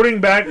 He's holding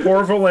back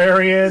poor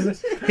Valerian.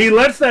 He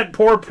lets that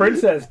poor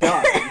princess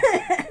die.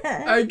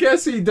 I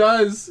guess he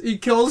does. He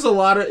kills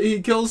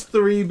he kills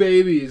 3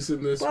 babies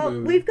in this Well,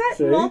 movie. we've got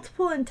See?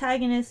 multiple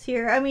antagonists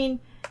here. I mean,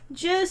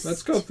 just...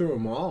 Let's go through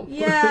them all.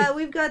 Yeah,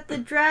 we've got the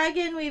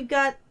dragon, we've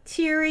got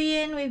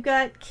Tyrion, we've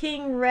got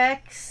King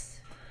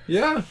Rex.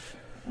 Yeah.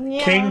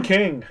 Yeah.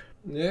 King.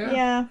 Yeah.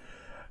 Yeah.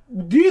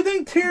 Do you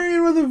think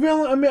Tyrion was a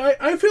villain? I mean,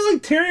 I feel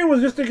like Tyrion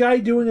was just a guy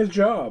doing his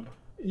job.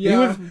 He Yeah.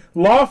 was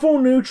lawful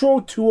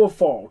neutral to a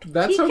fault.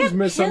 That He sounds kept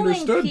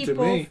misunderstood killing to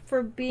people me.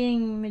 for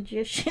being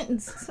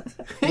magicians.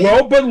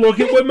 Well, but look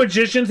at what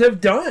magicians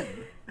have done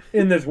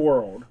in this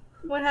world.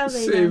 What have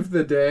they Save done?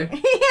 the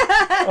day.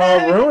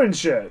 Ruin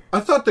shit. I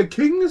thought the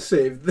king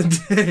saved the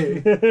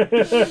day.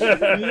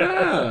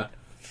 Yeah.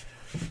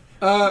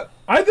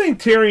 I think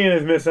Tyrion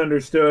is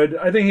misunderstood.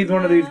 I think he's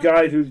one of these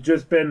guys who's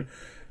just been,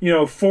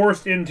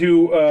 forced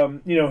into,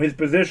 his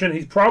position.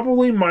 He's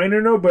probably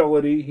minor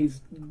nobility.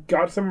 He's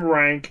got some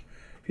rank.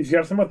 He's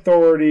got some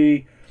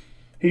authority.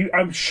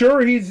 I'm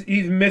sure he's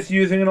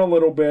misusing it a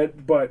little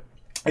bit, but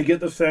I get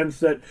the sense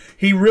that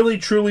he really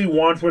truly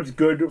wants what's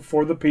good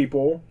for the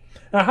people.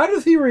 Now, how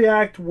does he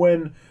react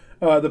when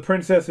the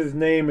princess's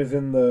name is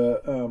in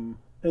the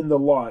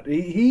lot?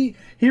 He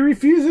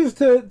refuses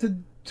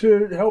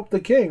to help the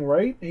king,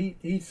 right?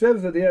 He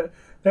says that they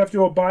have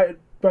to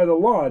by the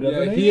law,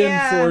 doesn't he? He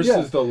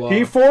enforces the law.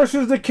 He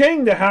forces the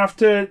king to have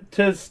to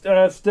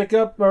stick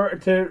up or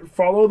to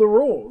follow the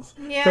rules.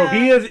 Yeah. So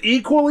he is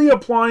equally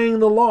applying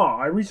the law.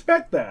 I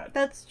respect that.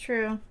 That's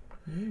true.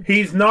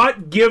 He's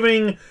not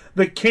giving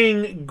the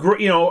king,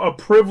 a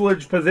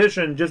privileged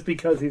position just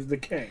because he's the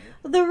king.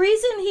 The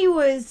reason he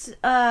was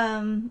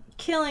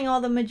killing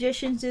all the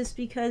magicians is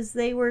because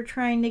they were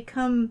trying to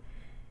come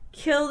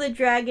kill the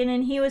dragon,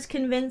 and he was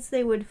convinced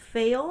they would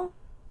fail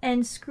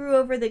and screw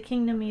over the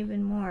kingdom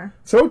even more.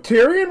 So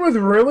Tyrion was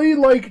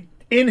really,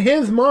 in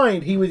his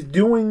mind, he was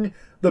doing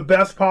the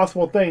best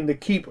possible thing to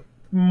keep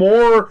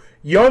more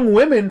young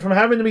women from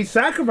having to be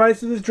sacrificed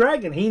to this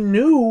dragon. He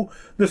knew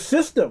the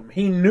system.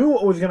 He knew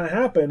what was going to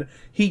happen.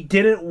 He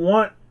didn't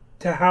want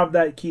to have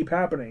that keep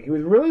happening. He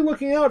was really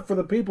looking out for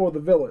the people of the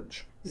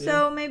village.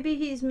 So maybe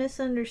he's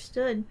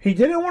misunderstood. He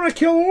didn't want to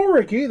kill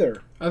Ulrich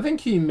either. I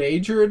think he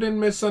majored in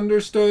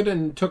misunderstood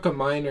and took a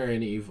minor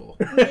in evil.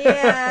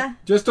 Yeah.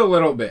 Just a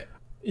little bit.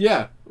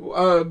 Yeah.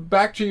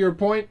 Back to your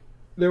point,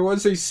 there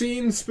was a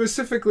scene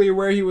specifically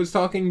where he was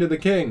talking to the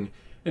king,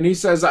 and he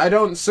says, "I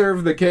don't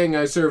serve the king,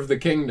 I serve the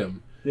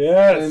kingdom."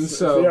 Yes. And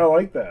so, see, I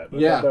like that. I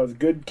yeah. thought that was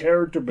good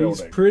character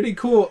building. He's pretty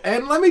cool.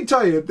 And let me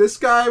tell you, this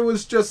guy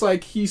was just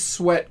he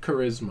sweat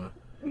charisma.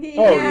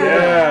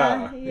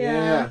 Yeah.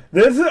 Yeah.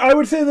 I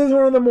would say this is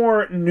one of the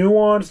more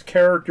nuanced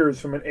characters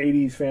from an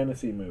 80s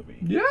fantasy movie.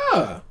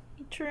 Yeah.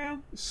 True.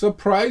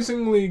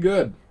 Surprisingly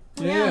good.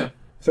 Yeah.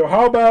 So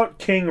how about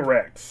King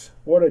Rex?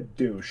 What a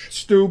douche.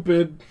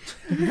 Stupid.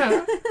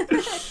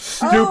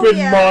 Stupid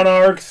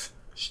monarchs.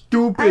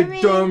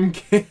 Stupid dumb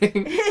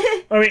king.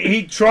 I mean,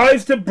 he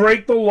tries to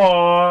break the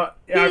law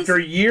after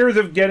years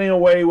of getting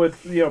away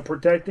with,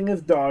 protecting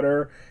his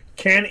daughter.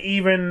 Can't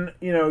even,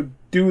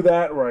 do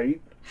that right.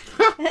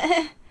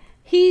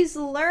 He's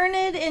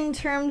learned in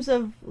terms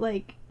of,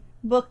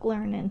 book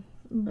learning.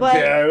 But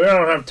yeah, we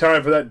don't have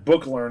time for that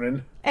book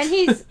learning. And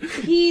he's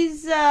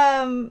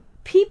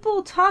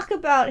people talk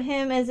about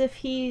him as if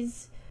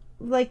he's,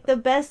 the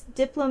best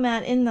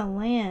diplomat in the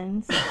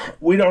land.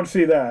 We don't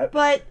see that.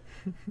 But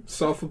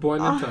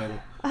self-appointed title.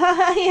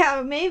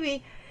 Yeah,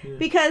 maybe. Yeah.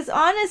 Because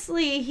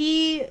honestly,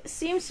 he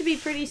seems to be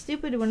pretty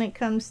stupid when it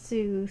comes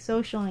to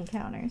social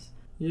encounters.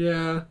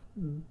 Yeah.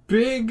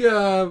 Big,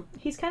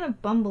 he's kind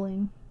of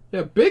bumbling.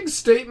 Yeah, big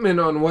statement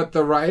on what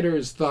the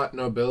writers thought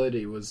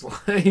nobility was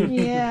like.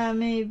 Yeah,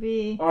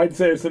 maybe. I'd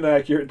say it's an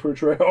accurate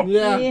portrayal.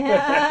 Yeah.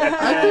 Yeah.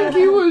 I think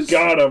he was...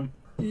 Got him.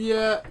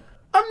 Yeah.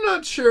 I'm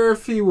not sure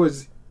if he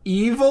was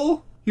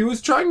evil. He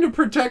was trying to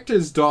protect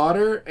his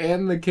daughter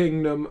and the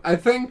kingdom. I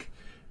think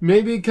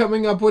maybe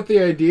coming up with the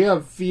idea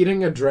of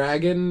feeding a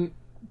dragon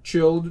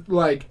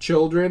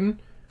children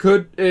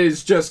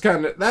is just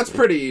kind of... That's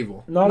pretty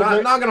evil. Not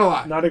gonna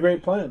lie. Not a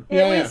great plan.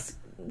 It was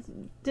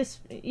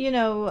just,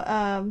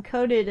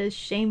 coded as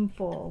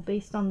shameful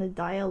based on the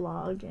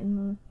dialogue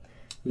in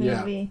the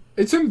movie. Yeah.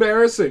 It's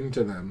embarrassing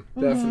to them,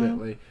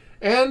 definitely.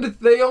 And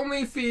they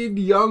only feed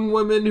young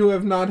women who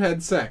have not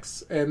had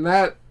sex. And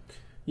that,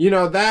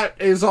 that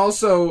is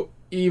also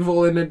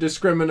evil in a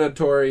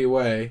discriminatory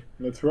way.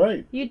 That's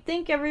right. You'd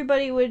think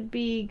everybody would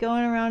be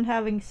going around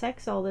having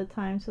sex all the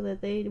time so that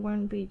they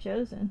wouldn't be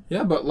chosen.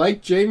 Yeah, but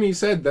like Jamie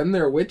said, then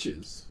they're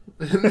witches.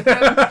 Then you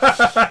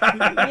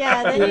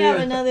have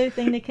another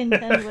thing to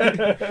contend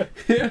with.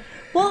 Yeah.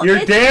 Well,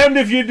 you're damned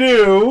if you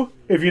do,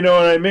 if you know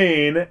what I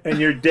mean, and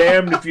you're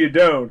damned if you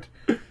don't,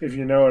 if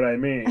you know what I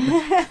mean.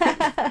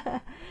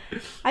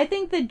 I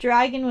think the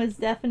dragon was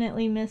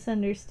definitely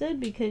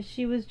misunderstood because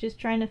she was just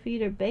trying to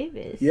feed her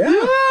babies. Yeah,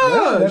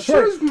 that's she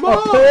right. was A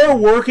poor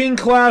working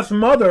class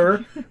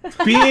mother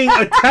being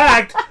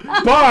attacked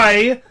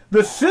by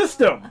the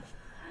system.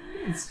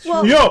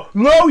 Well,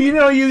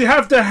 you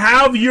have to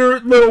have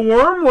your little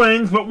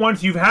wormlings, but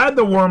once you've had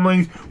the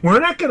wormlings, we're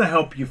not going to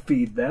help you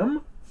feed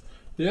them.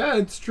 Yeah,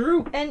 it's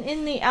true. And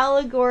in the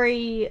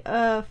allegory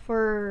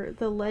for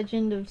the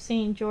legend of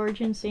St. George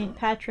and St.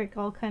 Patrick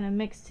all kind of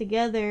mixed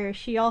together,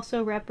 she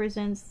also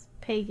represents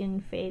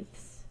pagan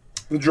faiths.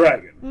 The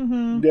dragon.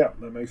 Mm-hmm. Yeah,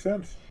 that makes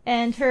sense.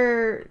 And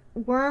her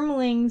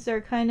wormlings are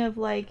kind of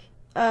like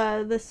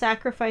the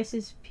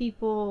sacrifices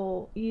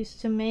people used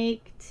to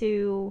make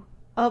to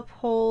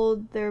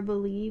uphold their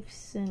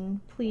beliefs and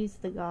please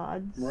the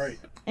gods. Right.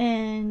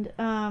 And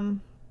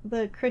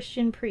the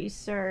Christian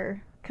priests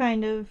are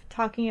kind of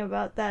talking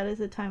about that as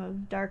a time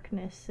of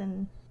darkness,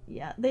 and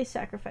yeah, they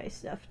sacrifice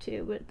stuff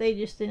too, but they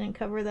just didn't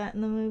cover that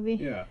in the movie.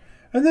 Yeah.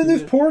 And then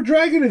this poor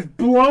dragon is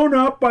blown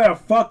up by a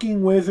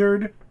fucking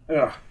wizard.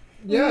 Ugh.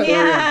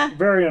 Yeah.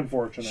 Very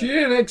unfortunate. She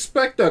didn't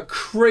expect a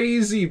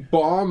crazy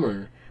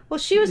bomber. Well,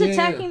 she was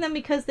attacking them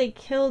because they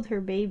killed her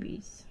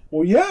babies.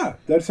 Well, yeah,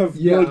 that's a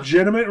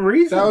legitimate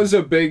reason. That was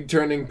a big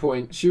turning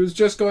point. She was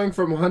just going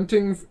from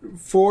hunting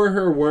for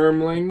her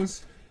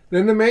wormlings.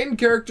 Then the main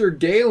character,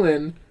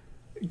 Galen,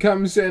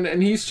 comes in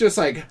and he's just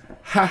like,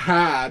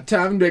 haha,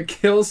 time to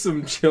kill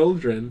some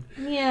children.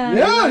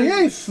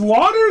 Yeah. He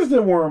slaughters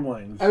the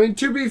wormlings. I mean,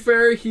 to be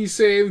fair, he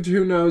saved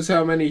who knows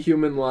how many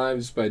human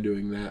lives by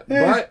doing that.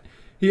 Yeah. But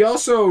he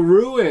also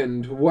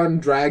ruined one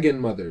dragon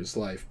mother's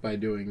life by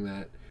doing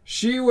that.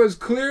 She was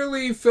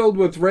clearly filled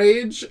with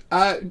rage.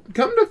 Come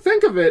to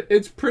think of it,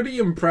 it's pretty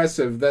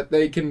impressive that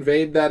they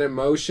conveyed that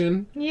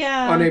emotion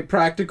on a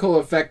practical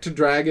effect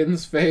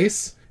dragon's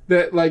face.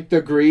 That, like,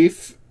 the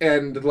grief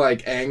and,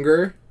 like,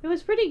 anger. It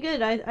was pretty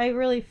good. I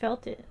really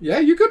felt it. Yeah,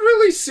 you could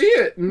really see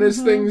it in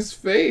this thing's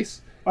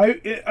face.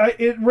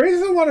 It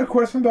raises a lot of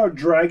questions about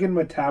dragon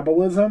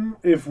metabolism.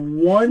 If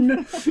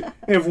one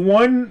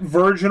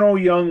virginal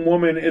young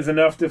woman is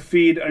enough to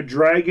feed a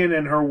dragon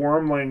and her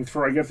wormlings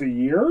for, I guess, a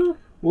year?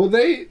 Well,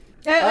 it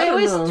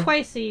was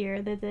twice a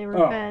year that they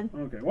were fed.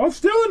 Okay. Well,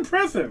 still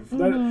impressive.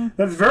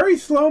 That's very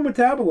slow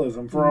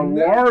metabolism for a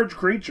large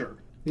creature.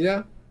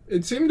 Yeah.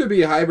 It seemed to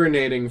be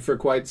hibernating for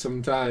quite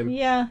some time.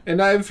 Yeah.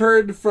 And I've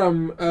heard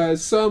from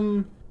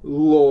some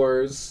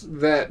lores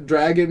that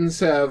dragons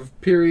have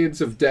periods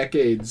of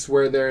decades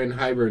where they're in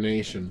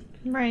hibernation.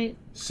 Right.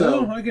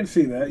 So I can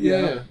see that,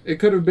 yeah. It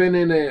could have been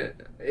in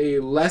a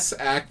less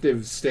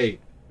active state.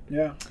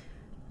 Yeah.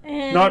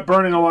 And not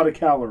burning a lot of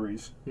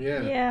calories.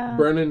 Yeah.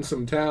 Burning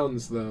some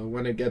towns, though,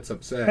 when it gets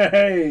upset.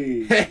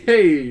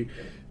 Hey!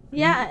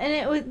 Yeah,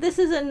 and this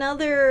is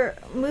another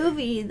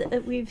movie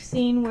that we've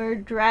seen where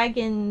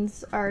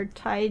dragons are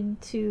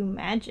tied to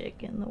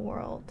magic in the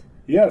world.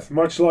 Yes,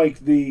 much like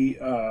the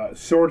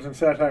Swords and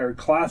Satire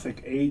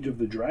classic Age of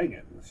the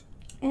Dragons.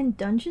 And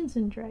Dungeons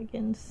and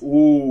Dragons.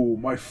 Ooh,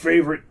 my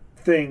favorite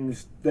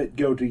things that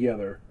go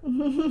together.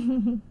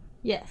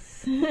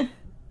 Yes.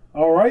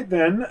 All right,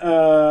 then.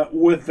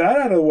 With that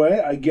out of the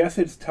way, I guess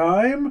it's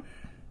time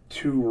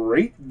to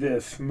rate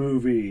this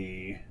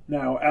movie.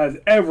 Now, as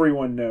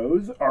everyone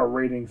knows, our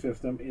rating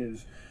system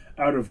is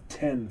out of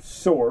 10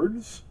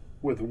 swords,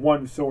 with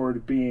 1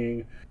 sword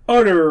being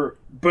utter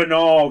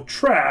banal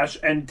trash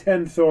and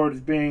 10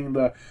 swords being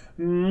the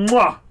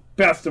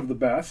best of the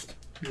best.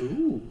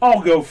 Ooh.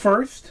 I'll go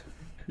first.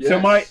 Yes. So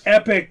my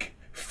epic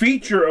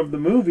feature of the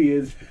movie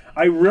is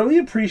I really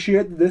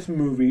appreciate that this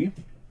movie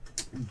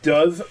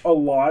does a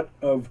lot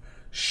of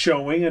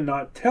showing and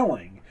not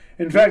telling.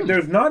 In fact,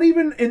 there's long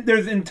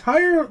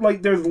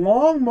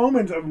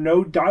moments of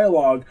no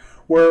dialogue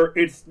where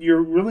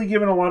you're really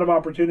given a lot of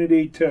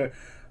opportunity to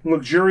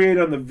luxuriate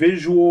on the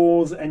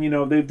visuals, and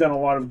they've done a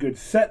lot of good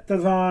set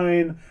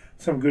design,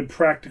 some good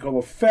practical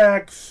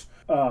effects,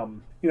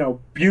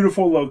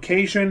 beautiful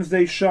locations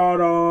they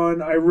shot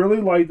on. I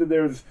really like that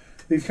there's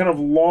these kind of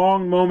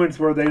long moments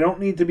where they don't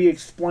need to be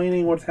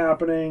explaining what's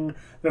happening.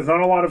 There's not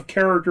a lot of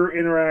character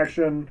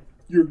interaction.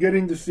 You're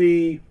getting to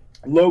see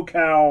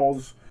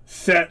locales,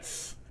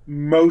 sets,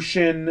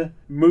 motion,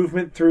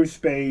 movement through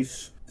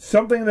space.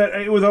 Something that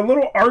it was a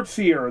little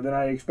artsier than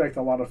I expect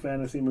a lot of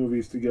fantasy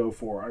movies to go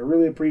for. I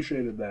really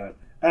appreciated that.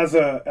 As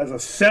a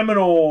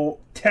seminal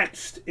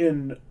text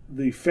in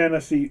the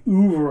fantasy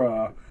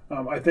oeuvre,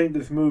 I think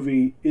this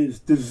movie is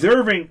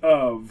deserving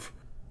of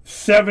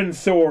 7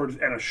 swords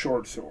and a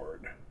short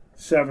sword.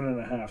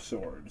 7.5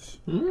 swords.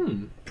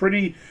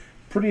 Pretty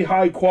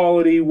high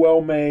quality,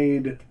 well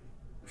made,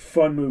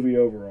 fun movie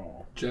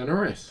overall.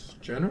 Generous.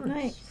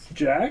 Nice.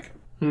 Jack?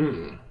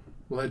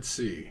 Let's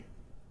see.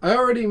 I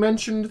already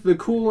mentioned the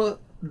cool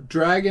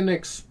dragon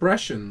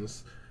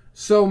expressions,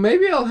 so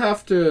maybe I'll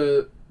have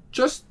to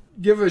just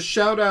give a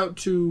shout out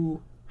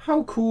to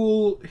how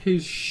cool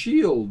his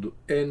shield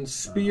and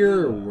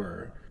spear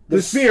were.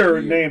 The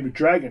spear named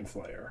Dragon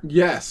Slayer.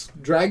 Yes,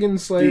 Dragon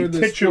Slayer. The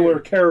titular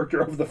character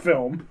of the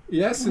film.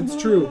 Yes,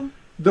 it's true.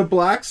 The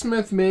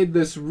blacksmith made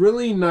this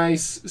really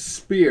nice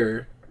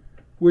spear,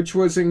 which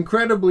was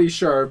incredibly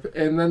sharp,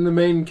 and then the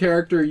main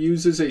character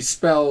uses a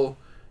spell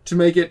to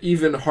make it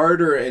even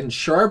harder and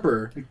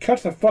sharper. It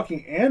cuts the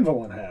fucking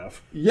anvil in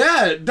half.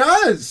 Yeah, it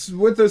does!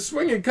 With a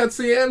swing, it cuts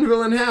the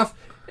anvil in half.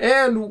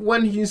 And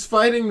when he's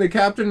fighting the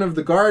captain of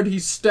the guard, he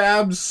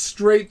stabs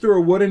straight through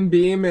a wooden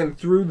beam and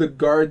through the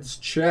guard's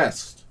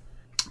chest.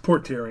 Poor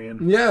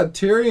Tyrion. Yeah,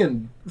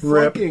 Tyrion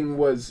fucking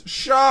was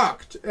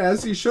shocked,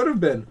 as he should have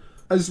been.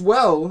 As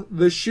well,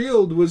 the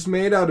shield was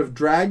made out of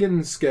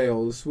dragon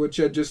scales, which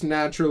had just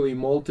naturally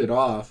molted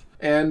off,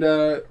 and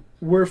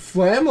were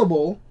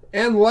flammable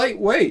and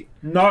lightweight.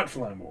 Not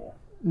flammable.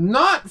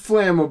 Not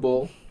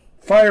flammable.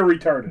 Fire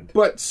retardant.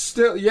 But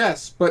still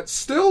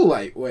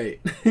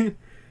lightweight.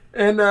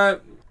 And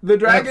the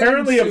dragon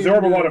apparently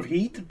absorb a lot of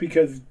heat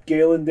because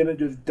Galen didn't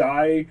just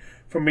die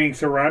from being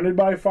surrounded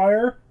by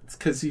fire. It's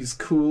because he's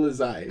cool as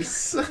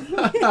ice.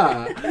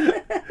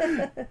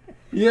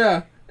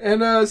 Yeah,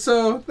 and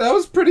so that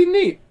was pretty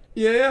neat.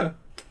 Yeah.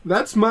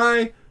 That's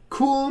my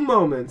cool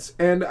moments.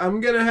 And I'm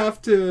going to have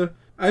to,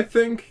 I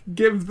think,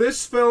 give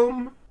this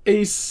film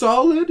a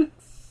solid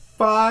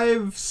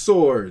 5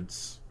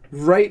 swords.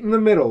 Right in the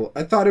middle.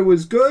 I thought it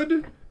was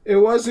good. It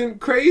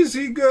wasn't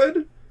crazy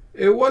good.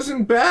 It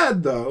wasn't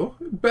bad, though.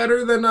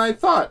 Better than I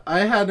thought.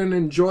 I had an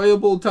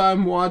enjoyable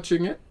time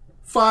watching it.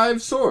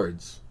 5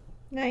 swords.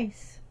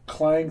 Nice.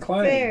 Clang,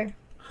 clang.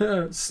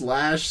 Fair.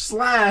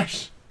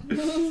 Slash.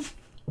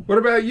 What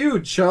about you,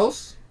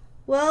 Chels?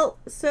 Well,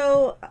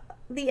 so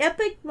the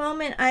epic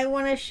moment I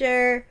want to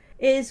share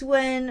is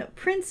when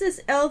Princess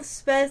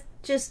Elspeth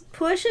just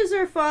pushes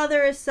her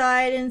father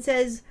aside and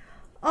says,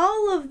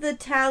 All of the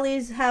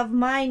tallies have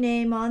my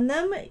name on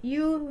them.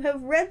 You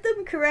have read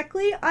them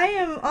correctly. I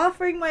am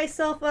offering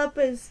myself up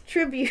as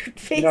tribute,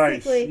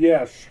 basically.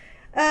 Nice,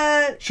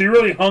 yes. She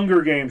really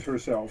Hunger Games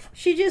herself.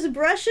 She just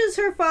brushes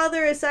her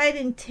father aside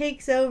and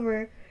takes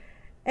over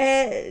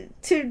to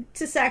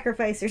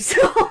sacrifice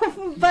herself.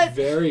 But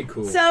very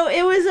cool. So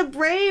it was a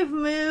brave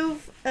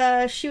move.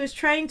 She was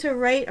trying to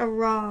right a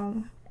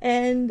wrong.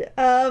 And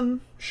I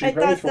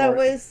thought that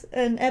was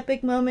an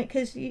epic moment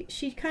because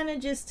she kind of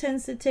just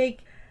tends to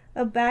take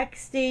a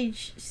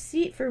backstage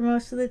seat for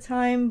most of the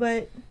time,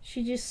 but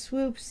she just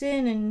swoops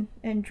in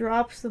and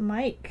drops the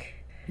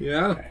mic.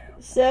 Yeah.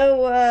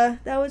 So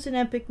that was an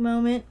epic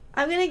moment.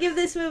 I'm going to give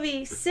this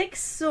movie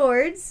 6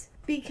 swords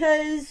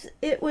because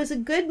it was a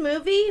good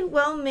movie,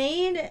 well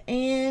made,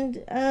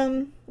 and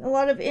a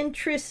lot of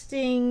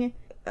interesting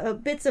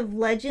bits of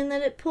legend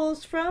that it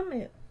pulls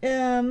from.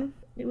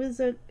 It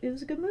was a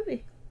good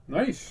movie.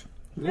 Nice.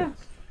 Yeah.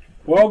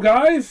 Well,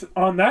 guys,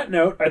 on that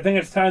note, I think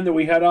it's time that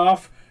we head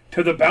off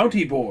to the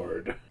bounty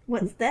board.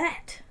 What's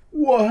that?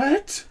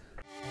 What?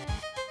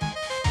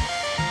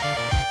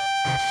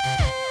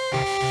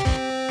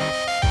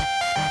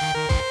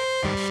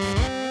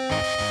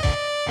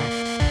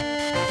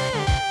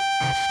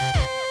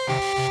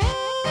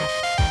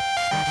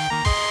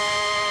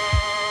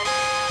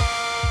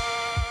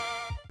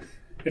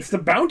 It's the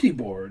bounty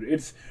board.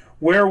 It's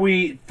where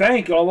we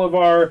thank all of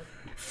our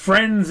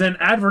friends and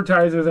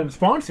advertisers and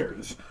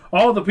sponsors.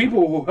 All the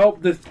people who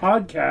helped this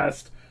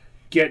podcast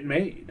get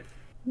made.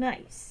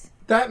 Nice.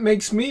 That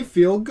makes me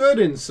feel good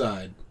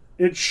inside.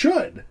 It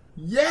should.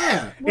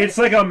 Yeah. It's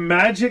like a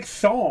magic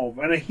salve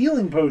and a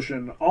healing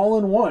potion all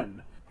in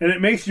one. And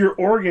it makes your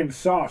organs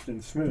soft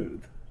and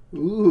smooth.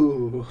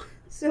 Ooh.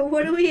 So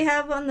what do we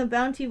have on the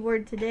bounty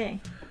board today?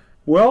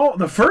 Well,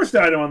 the first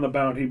item on the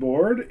bounty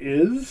board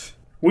is...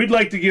 we'd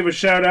like to give a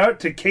shout out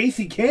to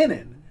Casey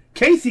Cannon.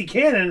 Casey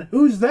Cannon,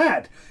 who's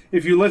that?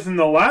 If you listened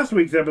to last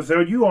week's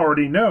episode, you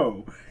already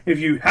know. If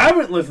you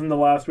haven't listened to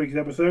last week's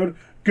episode,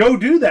 go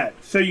do that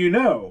so you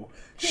know.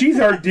 She's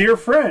our dear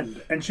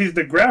friend, and she's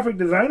the graphic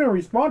designer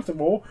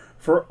responsible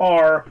for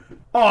our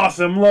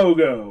awesome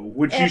logo,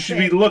 which you should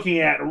be looking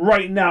at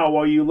right now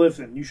while you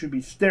listen. You should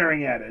be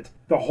staring at it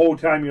the whole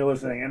time you're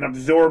listening and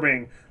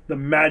absorbing the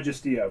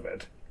majesty of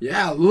it.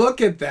 Yeah,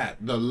 look at that.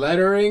 The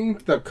lettering,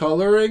 the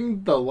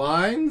coloring, the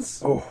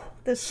lines. Oh,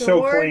 The so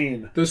sword.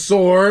 clean. The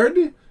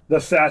sword. The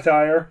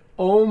satire.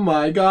 Oh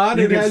my god,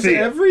 You it can has see it.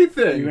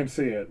 everything. You can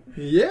see it.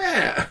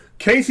 Yeah.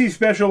 Casey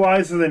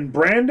specializes in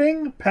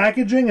branding,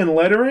 packaging, and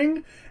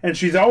lettering, and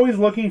she's always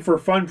looking for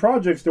fun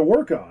projects to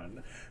work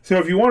on. So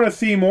if you want to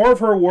see more of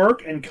her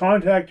work and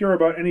contact her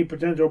about any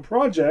potential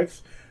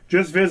projects,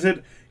 just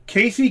visit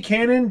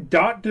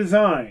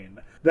caseycannon.design.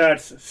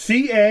 That's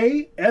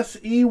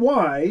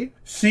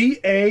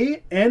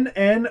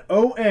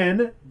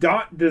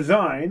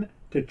CASEYCANNON.design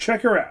to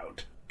check her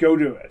out. Go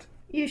do it.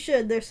 You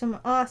should. There's some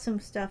awesome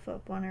stuff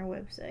up on our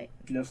website.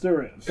 Yes,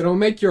 there is. It'll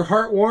make your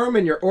heart warm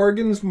and your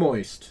organs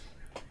moist.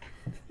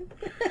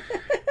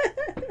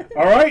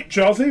 All right,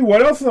 Chelsea,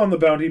 what else is on the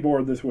bounty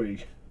board this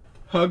week?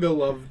 Hug a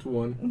loved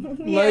one.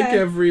 Yeah. Like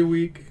every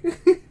week.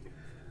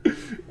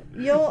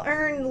 You'll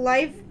earn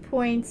life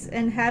points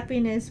and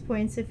happiness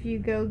points if you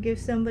go give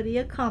somebody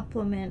a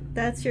compliment.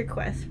 That's your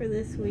quest for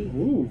this week.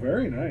 Ooh,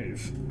 very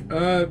nice.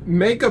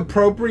 Make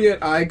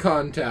appropriate eye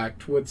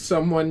contact with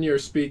someone you're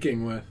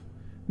speaking with.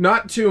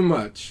 Not too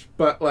much,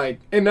 but like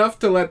enough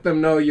to let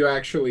them know you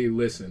actually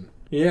listen.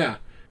 Yeah.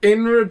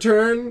 In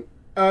return,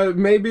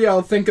 maybe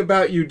I'll think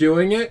about you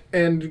doing it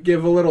and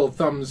give a little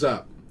thumbs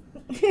up.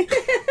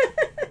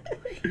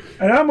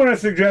 And I'm going to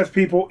suggest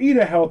people eat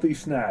a healthy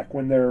snack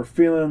when they're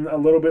feeling a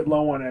little bit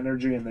low on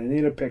energy and they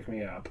need a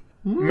pick-me-up.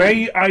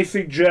 May I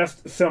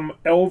suggest some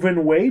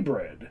Elven whey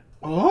bread?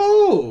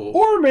 Oh!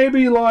 Or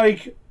maybe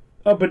like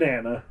a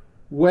banana.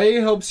 Whey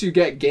helps you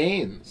get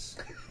gains.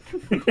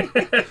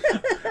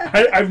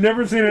 I've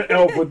never seen an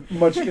elf with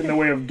much in the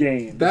way of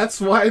gains. That's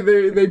why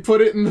they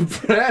put it in the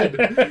bread.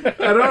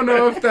 I don't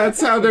know if that's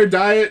how their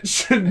diet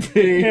should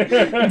be,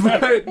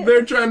 but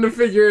they're trying to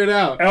figure it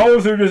out.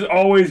 Elves are just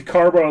always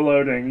carbo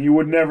loading. You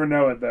would never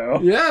know it though.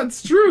 Yeah,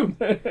 it's true.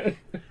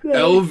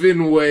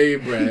 Elven whey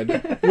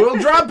bread. We'll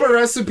drop a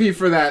recipe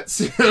for that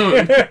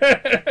soon.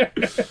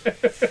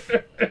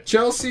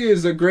 Chelsea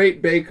is a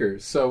great baker,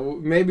 so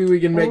maybe we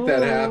can make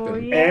that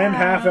happen. Yeah. And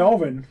half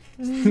elven.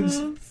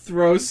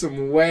 Throw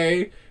some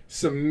whey,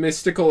 some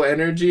mystical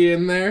energy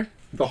in there.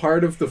 The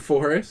heart of the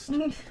forest.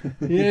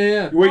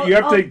 Yeah. Wait, you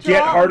have I'll to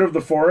get draw- Heart of the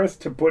Forest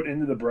to put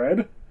into the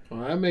bread?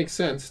 Well, that makes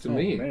sense to Oh,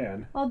 me.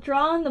 man. I'll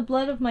draw on the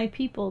blood of my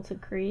people to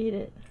create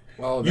it.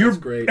 Oh, that's Your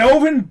great.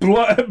 elven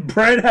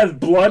bread has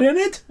blood in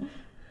it?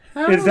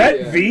 Is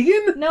that yeah.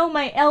 vegan? No,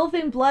 my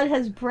elven blood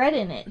has bread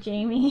in it,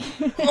 Jamie.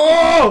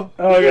 Oh!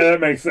 Oh, yeah, that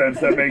makes sense.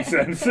 That makes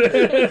sense.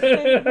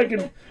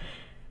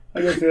 I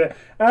can see that.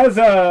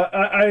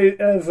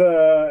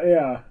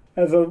 Yeah.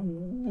 as a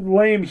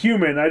lame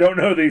human, I don't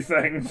know these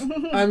things.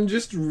 I'm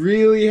just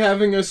really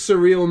having a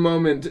surreal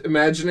moment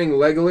imagining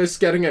Legolas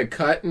getting a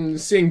cut and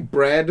seeing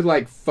bread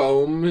like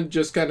foam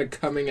just kind of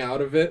coming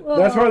out of it.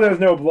 That's why there's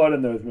no blood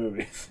in those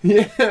movies.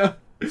 Yeah.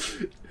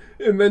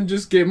 And then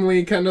just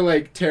Gimli kind of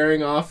like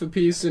tearing off a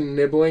piece and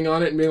nibbling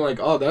on it and being like,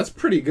 oh, that's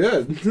pretty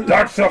good.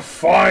 That's a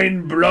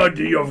fine blood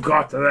you've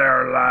got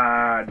there,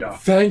 lad.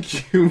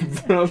 Thank you,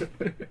 brother.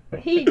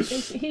 He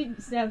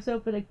snaps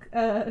open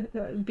a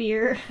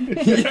beer.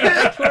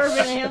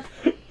 Dwarven ale.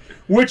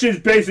 Which is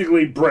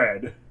basically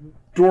bread.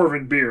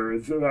 Dwarven beer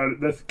is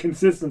the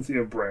consistency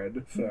of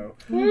bread, so.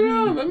 Well,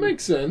 yeah, that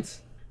makes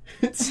sense.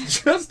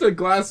 It's just a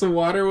glass of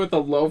water with a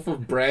loaf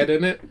of bread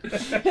in it.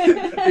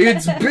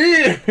 It's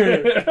beer!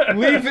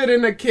 Leave it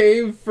in a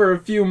cave for a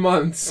few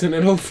months and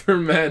it'll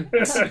ferment.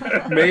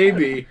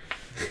 Maybe.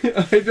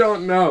 I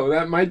don't know.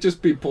 That might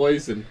just be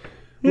poison.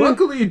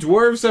 Luckily,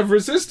 dwarves have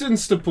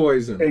resistance to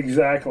poison.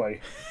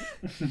 Exactly.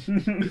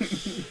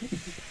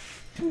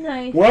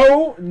 Nice.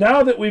 Well,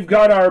 now that we've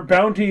got our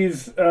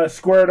bounties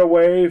squared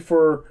away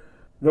for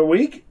the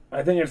week,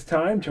 I think it's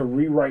time to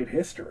rewrite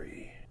history.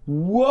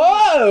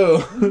 Whoa!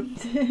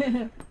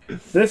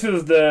 This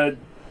is the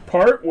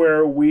part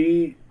where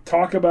we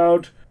talk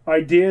about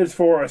ideas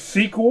for a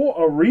sequel,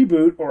 a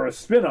reboot, or a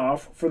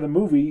spin-off for the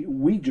movie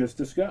we just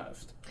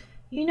discussed.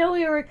 You know,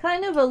 we were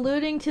kind of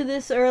alluding to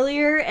this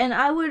earlier, and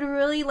I would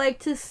really like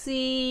to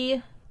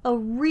see a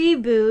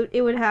reboot,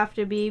 it would have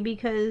to be,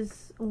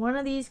 because one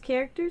of these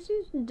characters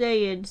is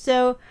dead.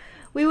 So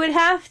we would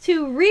have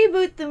to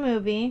reboot the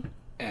movie.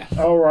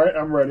 All right,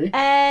 I'm ready.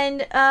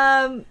 And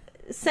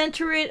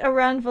center it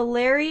around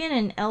Valerian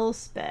and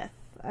Elspeth.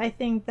 I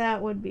think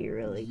that would be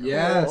really cool.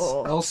 Yes,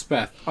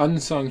 Elspeth,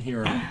 unsung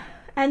hero.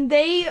 And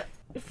they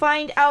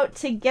find out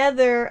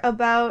together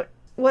about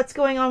what's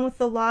going on with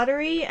the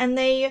lottery, and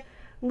they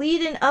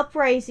lead an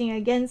uprising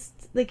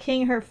against the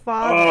king, her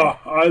father. Oh,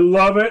 I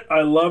love it.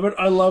 I love it.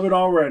 I love it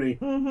already.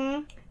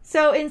 Mm-hmm.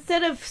 So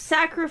instead of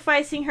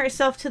sacrificing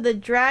herself to the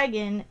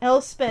dragon,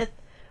 Elspeth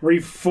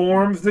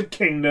reforms the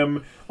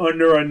kingdom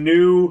under a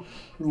new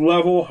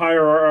level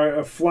hierarchy,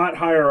 a flat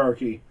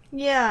hierarchy.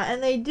 Yeah,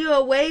 and they do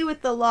away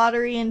with the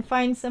lottery and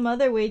find some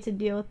other way to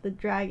deal with the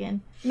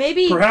dragon.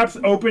 Maybe Perhaps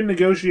open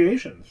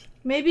negotiations.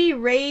 Maybe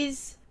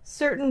raise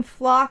certain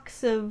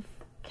flocks of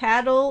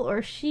cattle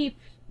or sheep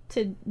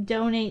to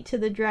donate to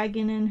the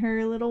dragon and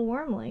her little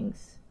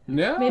wormlings.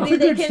 Yeah. Maybe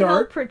they can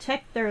help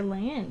protect their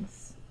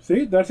lands.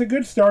 See, that's a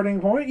good starting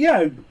point.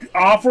 Yeah,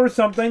 offer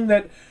something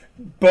that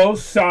both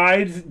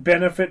sides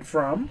benefit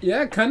from.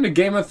 Yeah, kind of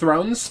Game of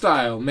Thrones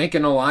style. Make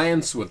an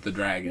alliance with the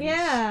dragons.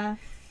 Yeah.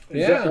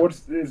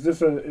 Is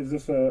this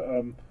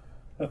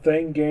a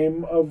thing?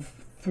 Game of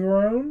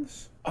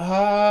Thrones?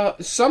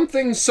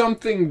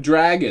 Something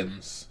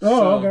dragons.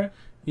 Oh, okay.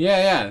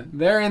 Yeah,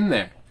 they're in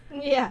there.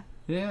 Yeah.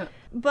 Yeah.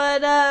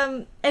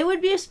 But it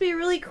would just be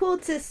really cool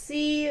to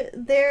see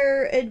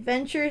their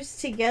adventures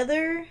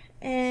together,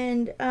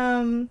 and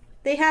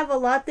they have a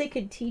lot they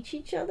could teach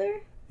each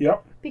other.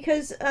 Yep.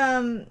 Because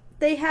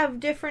they have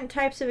different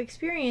types of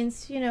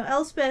experience. You know,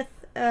 Elspeth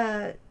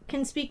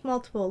can speak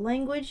multiple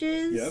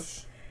languages.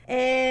 Yes.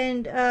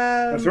 And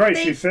that's right.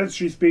 She says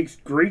she speaks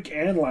Greek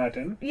and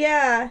Latin.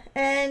 Yeah,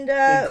 and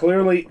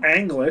clearly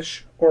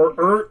English or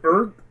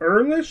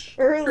Earlish.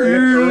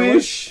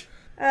 Earlish.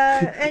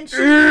 And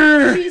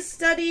she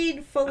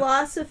studied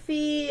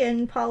philosophy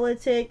and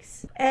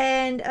politics,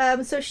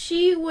 and so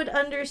she would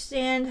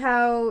understand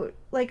how,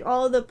 like,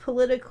 all the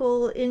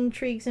political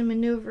intrigues and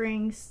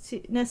maneuverings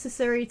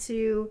necessary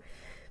to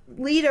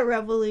lead a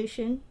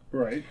revolution.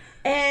 Right.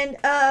 And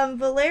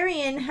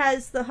Valerian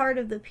has the heart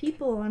of the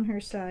people on her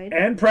side.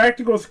 And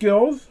practical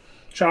skills.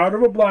 Child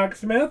of a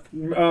blacksmith.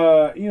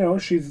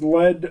 She's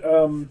led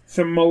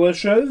some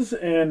militias,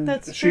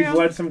 and she's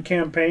led some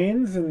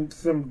campaigns, and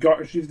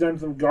she's done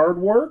some guard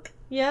work.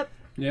 Yep.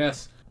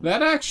 Yes.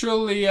 That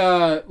actually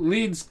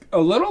leads a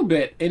little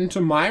bit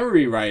into my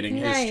rewriting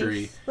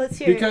history. Let's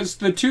hear because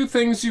the two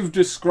things you've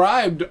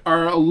described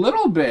are a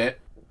little bit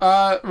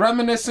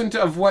reminiscent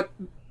of what,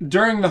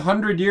 during the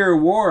 100-Year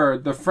War,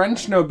 the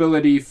French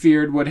nobility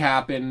feared would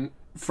happen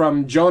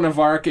from Joan of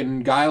Arc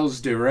and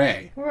Giles de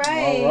Ré.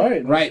 Right. All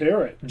right. Let's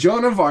hear it.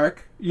 Joan of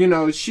Arc,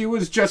 she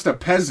was just a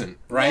peasant,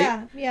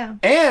 right? Yeah.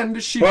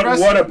 And she what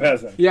a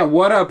peasant. Yeah,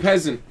 what a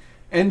peasant.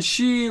 And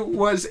she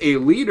was a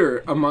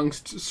leader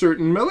amongst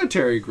certain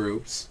military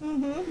groups,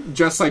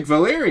 just like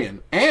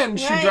Valerian. And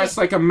she dressed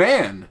like a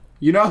man.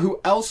 You know who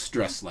else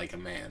dressed like a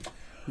man?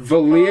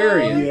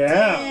 Valerian. Oh,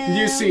 yeah.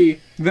 You see,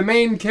 the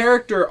main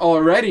character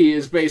already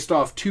is based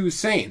off two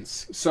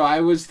saints. So I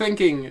was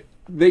thinking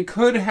they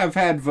could have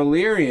had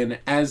Valerian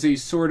as a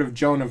sort of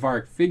Joan of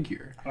Arc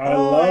figure. I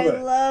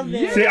love it.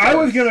 Yes. See, I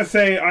was going to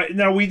say,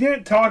 now we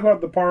didn't talk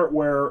about the part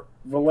where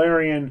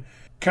Valerian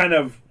kind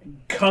of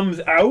comes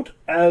out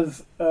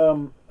as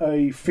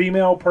a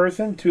female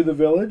person to the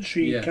village.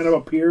 She kind of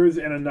appears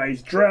in a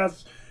nice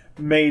dress,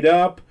 made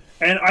up.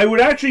 And I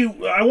want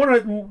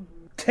to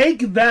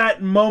take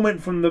that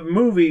moment from the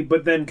movie,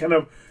 but then kind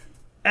of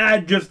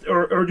add just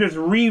or just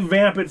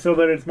revamp it so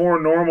that it's more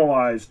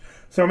normalized.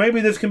 So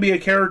maybe this can be a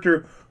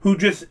character who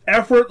just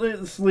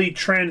effortlessly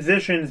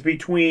transitions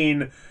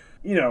between,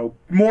 you know,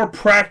 more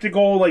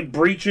practical like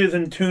breeches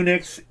and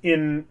tunics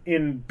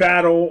in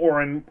battle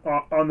or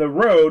on the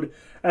road,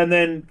 and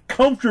then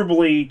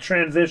comfortably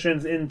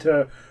transitions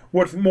into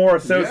what's more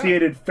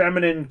associated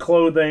feminine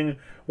clothing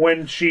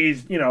when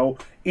she's, you know,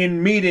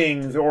 in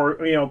meetings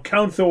or, you know,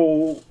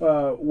 council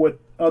with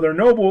other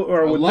nobles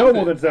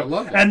and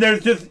stuff. And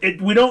there's just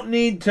we don't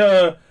need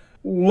to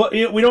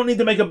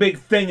make a big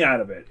thing out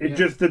of it. It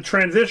just, the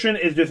transition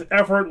is just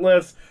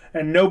effortless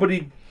and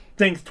nobody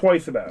thinks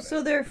twice about it.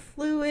 So they're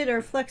fluid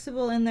or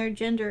flexible in their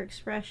gender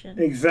expression.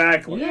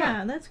 Exactly.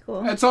 Yeah, that's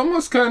cool. It's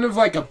almost kind of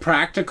like a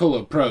practical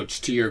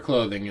approach to your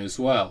clothing as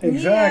well.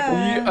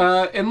 Exactly.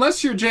 Yeah.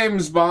 Unless you're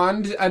James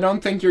Bond, I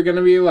don't think you're going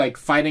to be like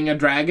fighting a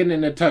dragon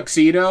in a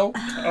tuxedo.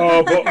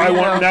 Oh, but I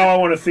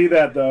want to see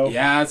that though.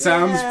 Yeah, it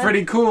sounds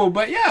pretty cool.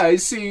 But yeah, I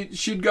see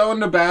she'd go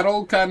into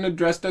battle kind of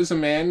dressed as a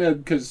man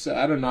because,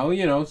 I don't know,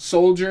 you know,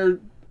 soldier,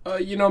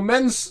 you know,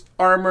 men's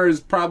armor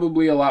is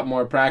probably a lot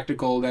more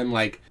practical than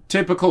like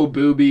typical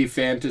booby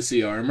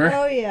fantasy armor.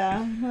 Oh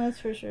yeah,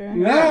 that's for sure.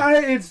 Yeah,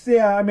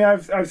 I mean,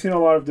 I've seen a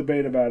lot of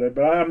debate about it,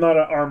 but I'm not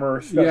an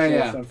armor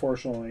specialist,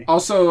 unfortunately.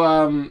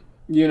 Also,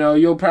 you know,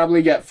 you'll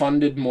probably get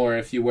funded more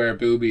if you wear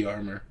booby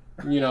armor.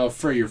 You know,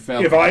 for your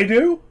film. If I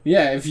do?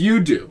 Yeah, if you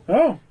do.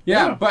 Oh.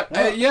 Yeah, but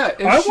yeah.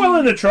 I'm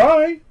willing to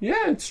try.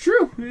 Yeah, it's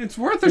true. It's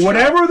worth a shot.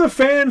 Whatever the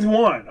fans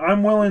want,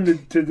 I'm willing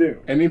to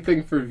do.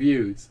 Anything for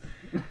views.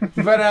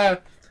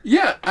 But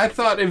yeah, I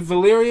thought if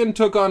Valerian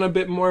took on a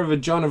bit more of a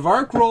Joan of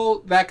Arc role,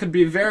 that could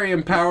be very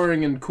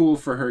empowering and cool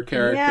for her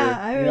character. Yeah,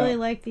 I really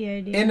like the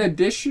idea. In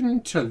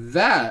addition to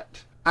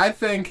that, I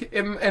think,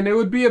 and it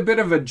would be a bit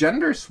of a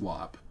gender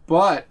swap,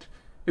 but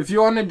if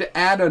you wanted to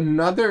add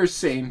another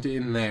saint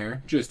in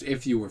there, just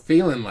if you were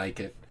feeling like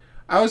it,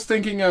 I was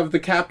thinking of the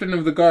captain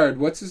of the guard.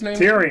 What's his name?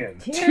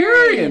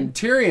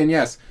 Tyrion,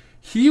 yes.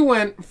 He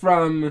went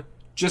from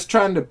just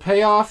trying to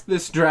pay off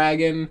this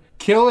dragon,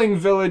 killing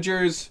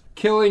villagers,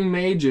 killing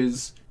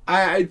mages.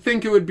 I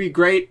think it would be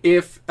great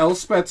if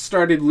Elspeth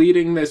started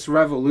leading this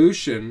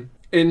revolution,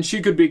 and she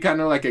could be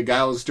kind of like a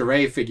Giles de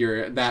Rey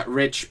figure, that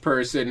rich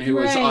person who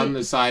was on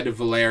the side of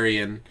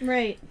Valerian.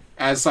 Right.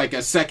 As like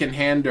a second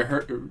hand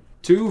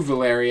to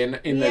Valerian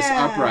in this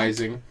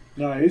uprising.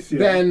 Nice, yeah.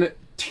 Then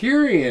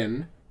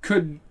Tyrion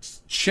could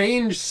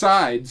change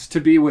sides to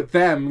be with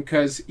them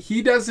because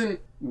he doesn't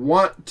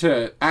want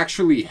to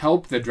actually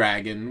help the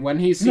dragon when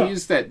he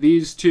sees that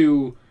these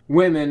two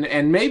women,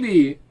 and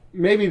maybe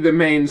the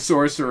main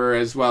sorcerer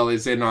as well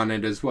is in on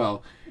it as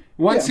well.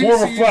 Once more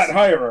of a flat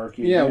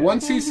hierarchy. Yeah,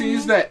 once he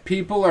sees that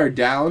people are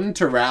down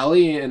to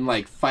rally and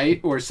like fight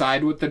or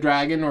side with the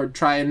dragon or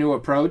try a new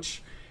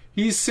approach,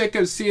 he's sick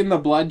of seeing the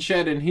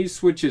bloodshed and he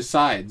switches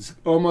sides,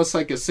 almost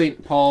like a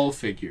St. Paul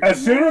figure.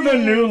 As soon as the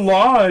new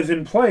law is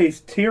in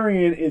place,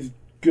 Tyrion is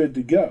good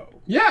to go.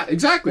 Yeah,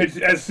 exactly.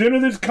 As soon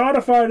as it's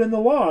codified in the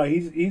law,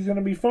 he's going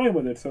to be fine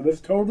with it. So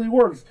this totally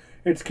works.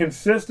 It's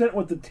consistent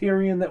with the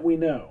Tyrion that we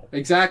know.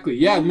 Exactly.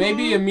 Yeah,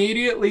 maybe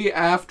immediately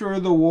after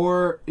the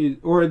war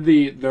or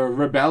the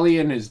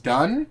rebellion is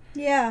done,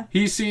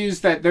 he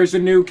sees that there's a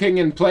new king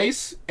in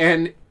place,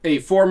 and a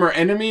former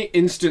enemy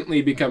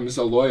instantly becomes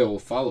a loyal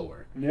follower.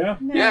 Yeah.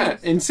 Nice. Yeah,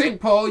 and St.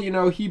 Paul, you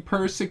know, he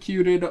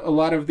persecuted a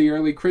lot of the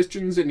early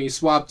Christians, and he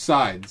swapped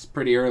sides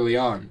pretty early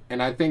on.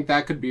 And I think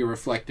that could be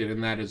reflected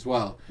in that as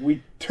well.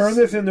 We turn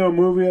this into a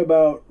movie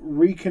about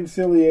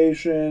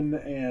reconciliation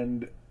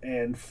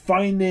and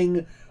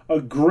finding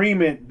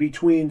agreement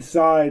between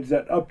sides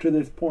that up to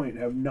this point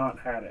have not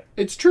had it.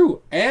 It's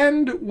true.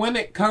 And when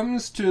it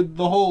comes to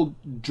the whole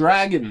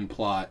dragon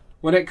plot,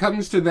 when it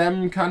comes to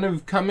them kind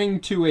of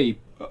coming to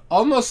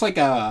almost like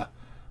a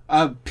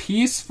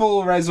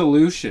peaceful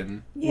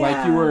resolution,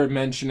 like you were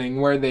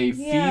mentioning, where they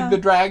feed the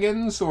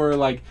dragons or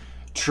like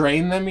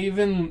train them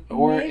even,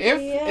 or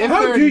if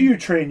how do you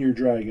train your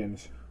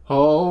dragons?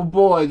 Oh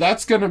boy,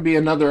 that's gonna be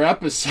another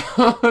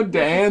episode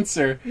to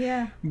answer.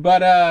 Yeah.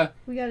 But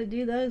we gotta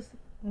do those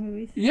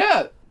movies.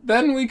 Yeah,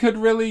 then we could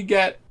really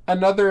get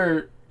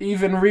another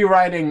even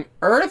rewriting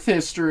Earth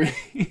history.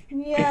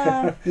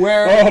 Yeah.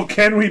 Where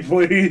can we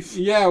please?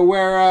 Yeah,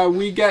 where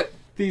we get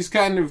these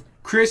kind of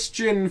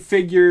Christian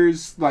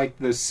figures like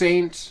the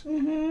saint,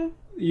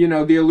 you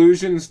know, the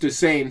allusions to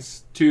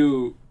saints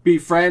to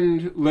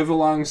befriend, live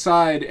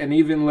alongside, and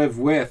even live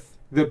with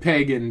the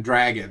pagan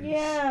dragons.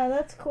 Yeah,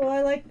 that's cool.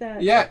 I like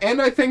that. Yeah, and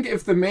I think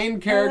if the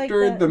main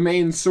character, the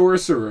main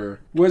sorcerer,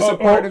 was a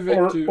part of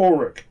it too.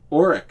 Auric.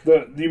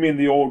 You mean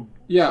the old...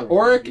 Yeah,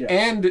 Auric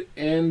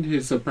and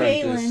his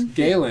apprentice,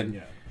 Galen.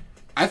 Yeah.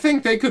 I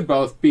think they could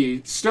both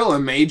be still a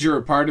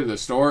major part of the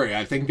story.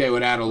 I think they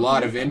would add a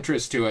lot of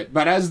interest to it.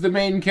 But as the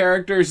main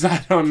characters,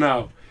 I don't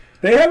know.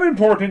 They have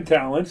important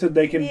talents that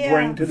they can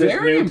bring to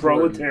this new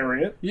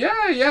proletariat.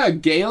 Yeah.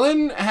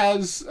 Galen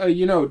has,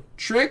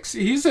 tricks.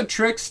 He's a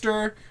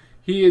trickster.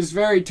 He is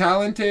very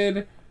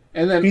talented.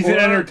 And then he's an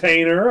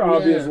entertainer,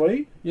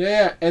 obviously.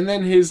 Yeah, and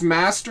then his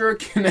master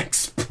can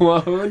explode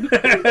explode.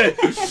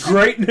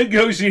 Great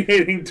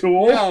negotiating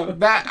tool. Yeah,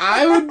 that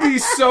I would be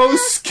so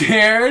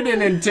scared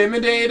and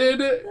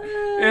intimidated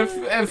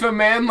if a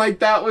man like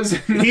that was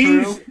in the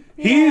room.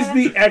 He's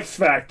the X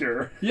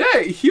Factor.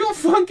 Yeah, he'll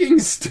fucking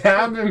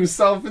stab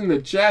himself in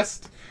the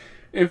chest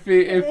if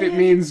it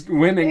means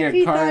winning if a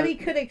he card. thought he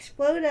could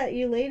explode at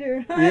you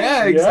later.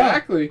 Yeah,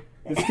 exactly.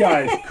 This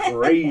guy's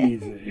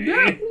crazy.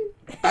 Yeah.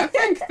 I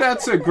think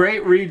that's a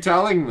great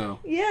retelling, though.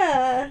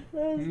 Yeah,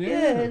 that was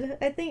good.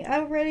 I think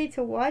I'm ready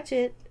to watch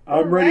it.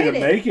 I'm ready to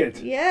make it.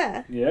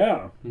 Yeah.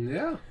 Yeah.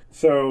 Yeah.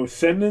 So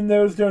send in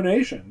those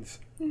donations.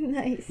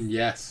 Nice.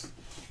 Yes.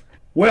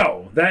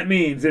 Well, that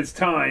means it's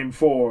time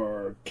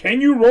for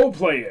Can You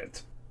Roleplay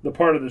It? The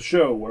part of the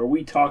show where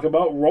we talk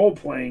about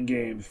role-playing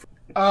games.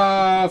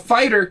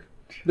 Fighter.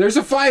 There's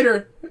a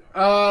fighter.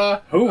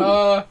 Who?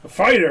 A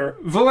fighter?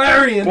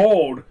 Valerian.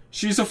 Bold.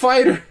 She's a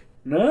fighter.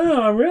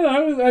 No,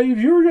 if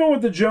you were going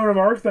with the Joan of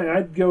Arc thing,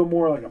 I'd go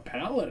more like a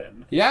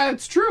paladin. Yeah,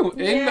 it's true.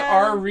 In Yeah.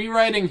 our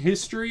rewriting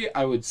history,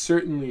 I would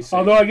certainly say.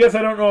 Although I guess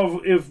I don't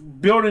know if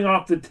building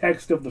off the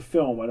text of the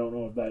film, I don't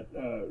know if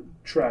that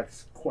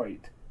tracks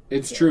quite.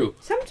 It's true.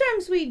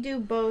 Sometimes we do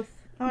both,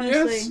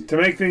 honestly. Yes. To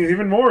make things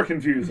even more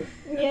confusing.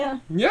 Yeah.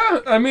 Yeah,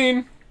 I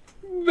mean,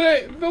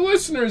 the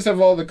listeners have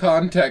all the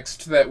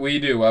context that we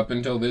do up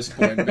until this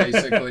point,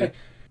 basically.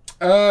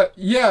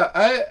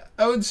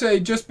 I would say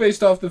just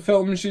based off the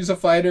film, she's a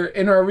fighter.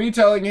 In our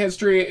retelling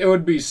history, it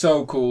would be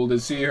so cool to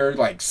see her,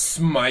 like,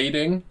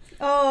 smiting.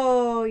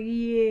 Oh,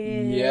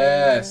 yeah.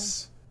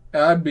 Yes.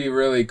 That'd be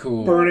really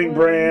cool. Burning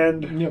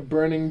Brand. Yeah,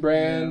 Burning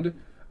Brand. Yeah.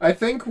 I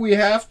think we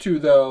have to,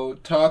 though,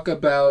 talk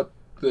about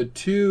the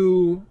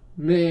two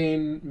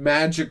main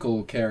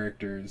magical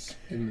characters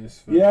in this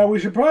film. Yeah, we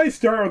should probably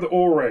start with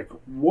Ulrich.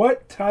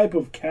 What type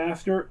of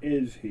caster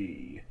is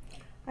he?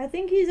 I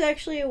think he's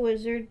actually a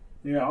wizard.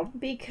 Yeah.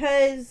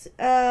 Because,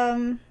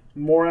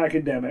 more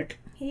academic.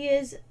 he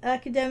is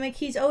academic.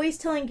 He's always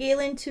telling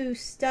Galen to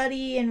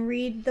study and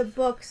read the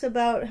books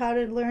about how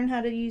to learn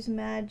how to use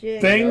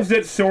magic. Things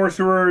that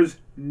sorcerers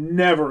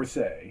never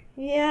say.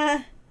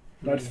 Yeah.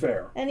 That's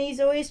fair. And he's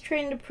always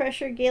trying to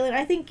pressure Galen.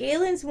 I think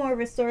Galen's more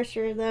of a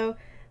sorcerer, though,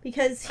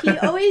 because he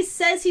always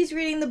says he's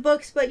reading the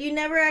books, but you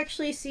never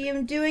actually see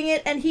him doing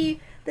it. And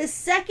the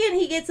second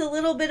he gets a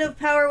little bit of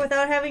power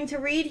without having to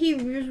read, he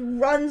just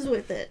runs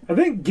with it. I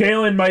think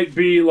Galen might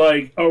be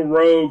like a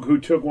rogue who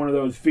took one of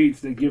those feats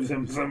that gives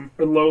him some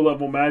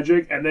low-level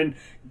magic and then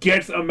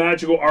gets a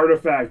magical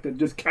artifact that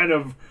just kind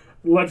of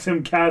lets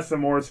him cast some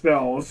more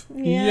spells.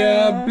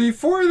 Yeah,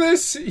 before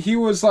this, he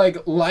was, like,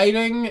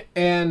 lighting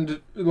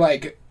and,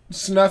 like,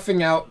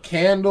 snuffing out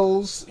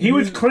candles. He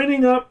was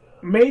cleaning up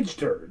mage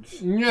turds.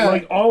 Yeah.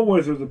 Like all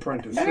wizards'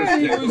 apprentices. Yeah,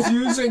 he was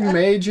using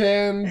Mage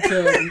Hand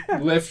to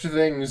lift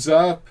things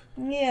up.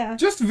 Yeah.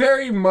 Just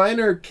very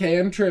minor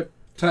cantrip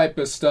type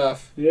of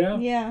stuff. Yeah.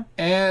 Yeah.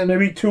 And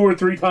Maybe 2 or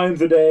 3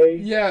 times a day.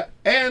 yeah,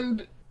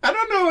 and I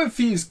don't know if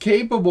he's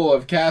capable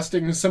of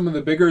casting some of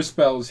the bigger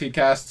spells he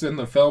casts in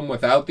the film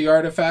without the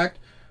artifact,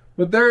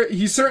 but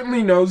he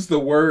certainly knows the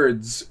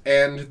words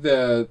and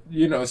the,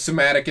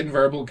 somatic and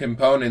verbal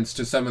components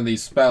to some of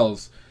these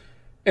spells.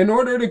 In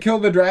order to kill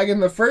the dragon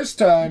the first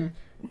time,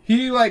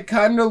 he, like,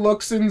 kind of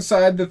looks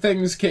inside the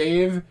thing's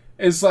cave,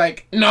 is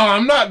like, no,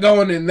 I'm not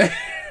going in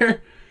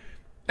there.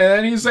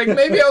 And he's like,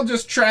 maybe I'll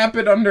just trap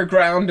it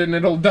underground and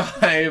it'll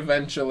die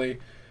eventually.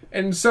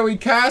 And so he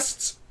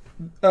casts,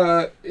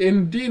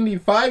 in D&D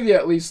 5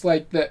 at least,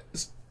 like, the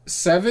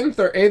 7th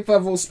or 8th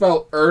level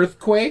spell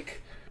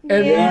Earthquake.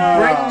 And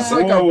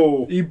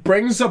he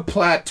brings a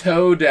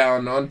plateau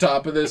down on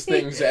top of this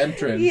thing's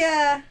entrance.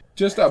 Yeah.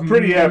 Just a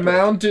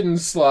mountain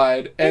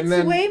slide. And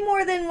it's way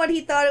more than what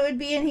he thought it would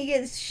be, and he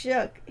gets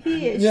shook.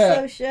 He is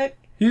so shook.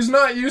 He's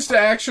not used to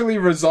actually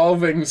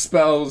resolving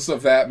spells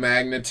of that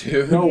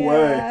magnitude. No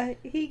way.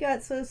 He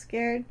got so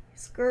scared.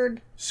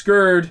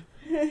 Scared.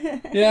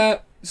 Yeah.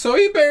 So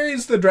he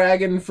buries the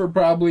dragon for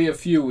probably a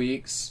few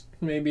weeks,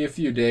 maybe a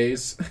few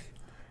days.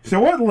 So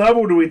what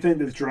level do we think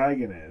this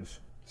dragon is?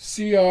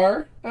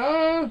 CR?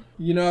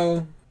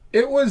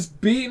 It was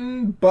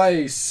beaten by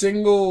a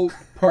single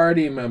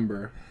party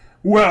member.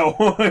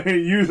 Well,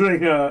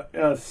 using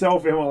a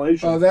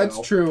self-immolation Oh, that's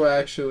spell. true,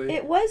 actually.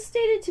 It was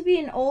stated to be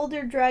an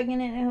older dragon,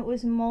 and it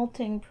was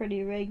molting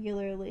pretty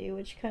regularly,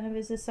 which kind of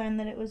is a sign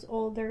that it was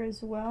older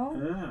as well.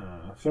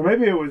 So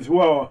maybe it was,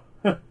 well,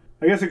 I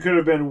guess it could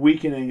have been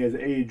weakening as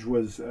age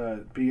was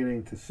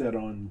beginning to set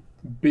on.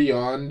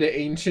 Beyond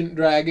Ancient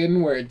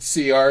Dragon, where its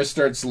CR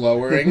starts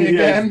lowering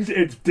again.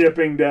 It's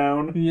dipping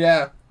down.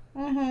 Yeah.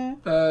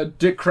 Mm-hmm.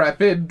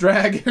 Decrepit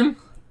dragon.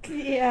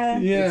 Yeah.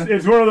 Yeah.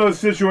 It's one of those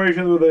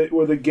situations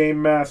where the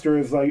game master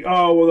is like,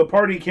 oh, well, the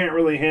party can't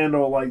really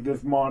handle like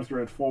this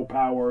monster at full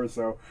power,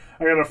 so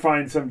I gotta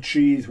find some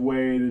cheese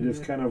way to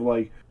just kind of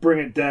like bring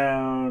it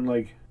down.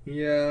 Like,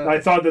 yeah. I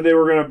thought that they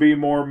were gonna be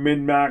more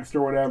min-maxed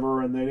or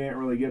whatever, and they didn't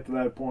really get to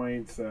that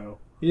point. So.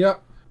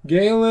 Yep.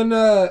 Galen,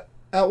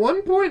 at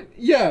one point,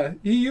 he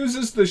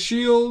uses the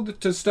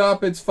shield to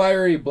stop its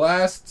fiery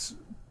blasts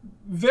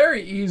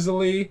very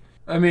easily.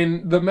 I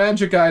mean, the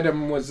magic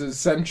item was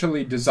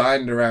essentially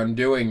designed around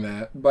doing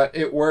that, but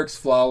it works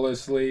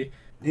flawlessly.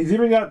 He's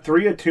even got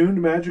 3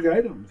 attuned magic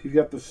items. He's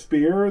got the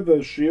spear,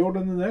 the shield,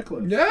 and the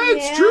necklace. Yeah,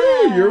 it's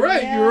true. You're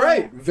right. You're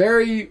right.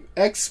 Very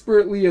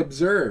expertly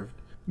observed.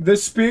 The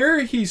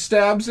spear, he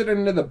stabs it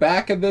into the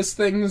back of this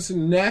thing's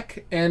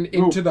neck and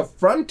into the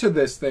front of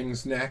this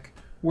thing's neck,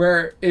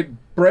 where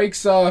it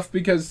breaks off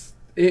because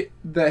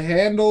the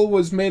handle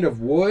was made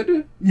of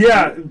wood.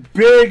 Yeah,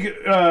 big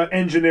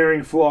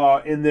engineering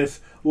flaw in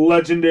this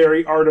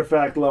legendary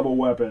artifact level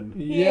weapon.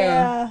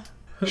 Yeah.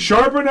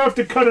 Sharp enough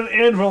to cut an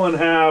anvil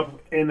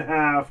in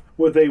half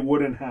with a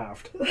wooden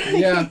haft.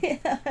 Yeah.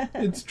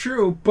 It's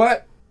true.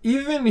 But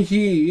even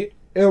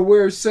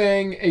we're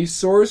saying a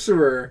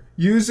sorcerer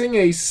using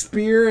a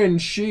spear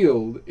and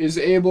shield is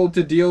able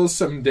to deal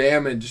some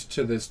damage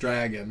to this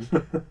dragon.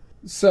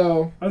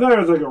 So I thought it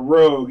was like a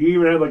rogue. He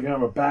even had like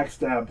kind of a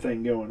backstab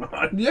thing going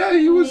on. Yeah,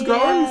 he was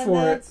going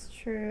for it. That's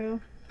true.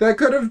 That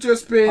could have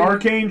just been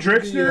Arcane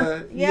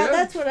Trickster? Yeah,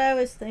 that's what I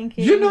was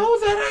thinking. You know,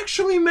 that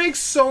actually makes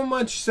so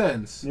much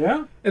sense.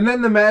 Yeah? And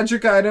then the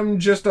magic item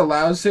just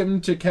allows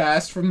him to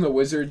cast from the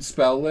wizard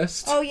spell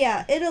list. Oh,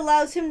 yeah. It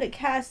allows him to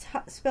cast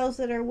spells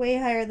that are way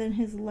higher than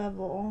his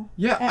level.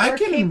 Yeah, I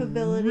can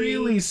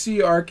really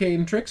see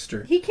Arcane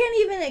Trickster. He can't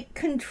even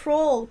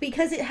control,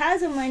 because it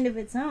has a mind of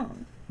its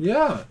own.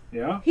 Yeah.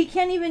 Yeah? He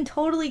can't even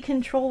totally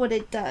control what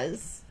it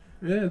does.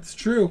 Yeah, it's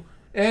true.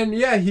 And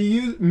yeah, he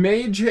used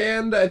Mage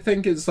Hand, I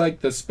think, is like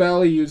the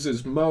spell he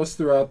uses most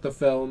throughout the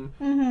film.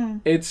 Mm-hmm.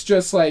 It's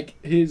just like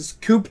his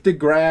coup de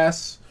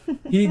grace.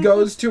 He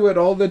goes to it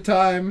all the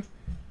time.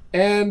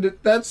 And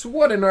that's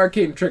what an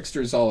Arcane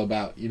Trickster is all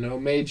about, you know,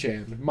 Mage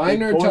Hand.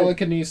 Minor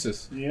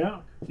telekinesis. Yeah.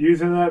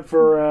 Using that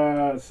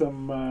for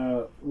some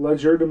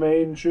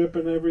legerdemainship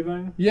and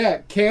everything. Yeah,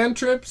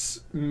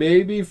 cantrips,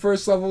 maybe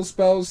first level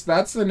spells,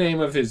 that's the name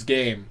of his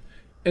game.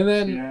 And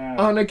then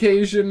on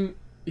occasion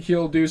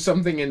he'll do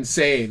something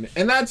insane.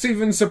 And that's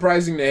even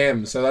surprising to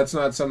him, so that's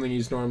not something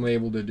he's normally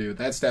able to do.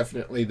 That's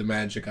definitely the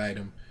magic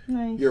item.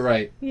 Nice. You're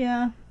right.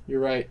 Yeah. You're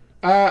right.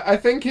 I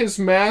think his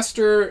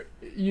master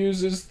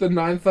uses the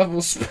 9th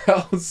level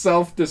spell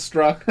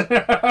Self-Destruct.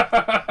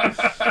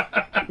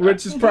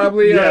 Which is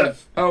probably a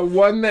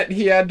one that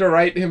he had to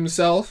write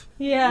himself.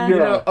 Yeah. You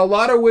know, a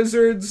lot of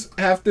wizards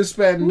have to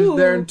spend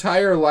their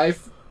entire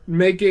life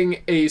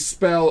making a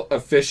spell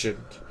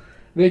efficient.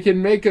 They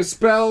can make a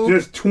spell...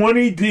 Just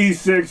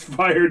 20d6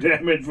 fire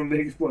damage from the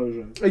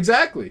explosion.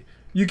 Exactly.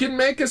 You can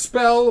make a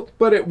spell,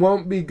 but it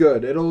won't be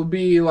good. It'll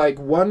be like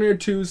 1 or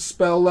 2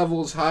 spell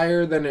levels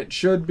higher than it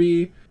should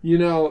be. You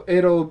know,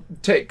 it'll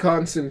take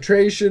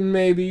concentration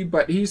maybe,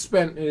 but he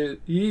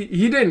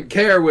didn't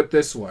care with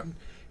this one.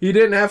 He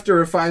didn't have to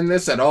refine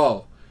this at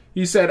all.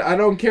 He said, I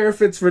don't care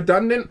if it's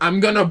redundant, I'm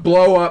gonna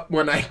blow up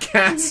when I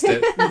cast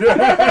it.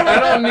 I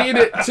don't need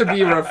it to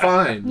be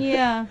refined.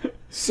 Yeah.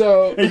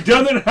 So it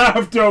doesn't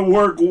have to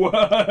work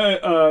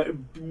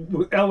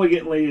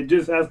elegantly, it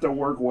just has to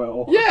work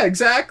well. Yeah,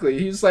 exactly.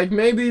 He's like,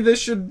 maybe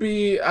this should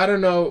be, I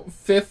don't know,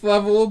 5th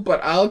level, but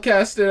I'll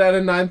cast it at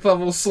a 9th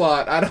level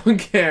slot. I don't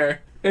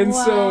care. And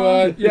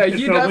so, yeah,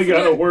 he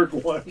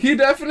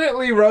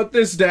definitely wrote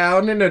this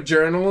down in a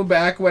journal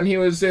back when he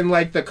was in,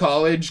 like, the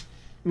college,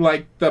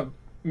 like, the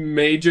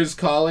mages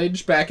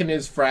college back in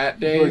his frat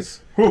days.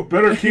 Like,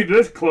 better keep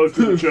this close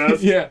to the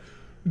chest. Yeah.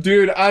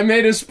 Dude, I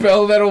made a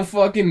spell that'll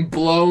fucking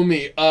blow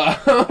me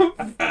up.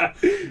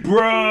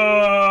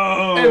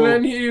 Bro! And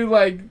then he,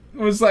 like,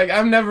 was like,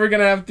 I'm never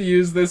gonna have to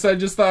use this. I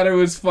just thought it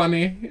was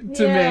funny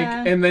to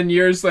make. And then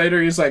years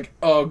later, he's like,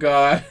 oh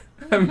god,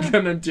 I'm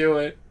gonna do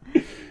it.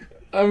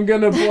 I'm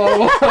gonna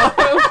blow up.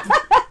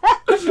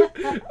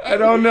 I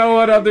don't know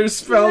what other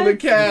spell to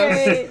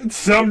cast. Great.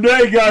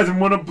 Someday, guys, I'm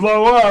gonna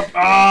blow up.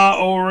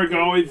 Ulrich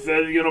always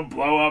says he's gonna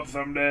blow up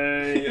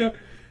someday. Yeah.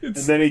 And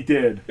then he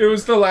did. It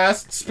was the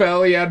last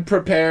spell he had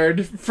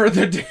prepared for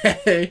the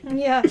day.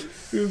 Yeah.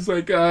 He was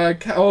like,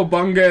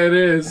 cowabunga it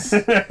is.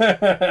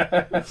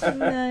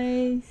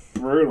 Nice.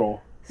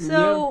 Brutal.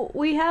 So,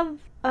 we have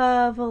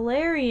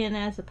Valerian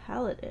as a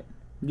paladin.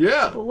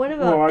 Yeah. But what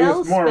about I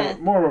guess Elspeth?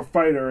 more of a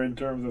fighter in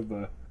terms of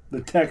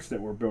the text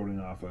that we're building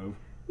off of.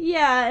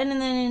 Yeah, and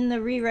then in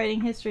the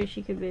rewriting history,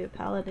 she could be a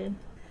paladin.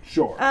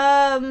 Sure.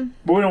 But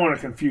we don't want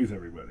to confuse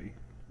everybody.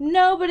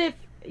 No, but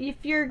if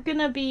you're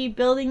gonna be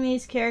building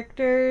these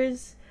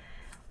characters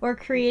or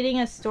creating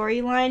a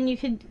storyline, you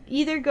could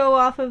either go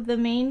off of the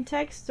main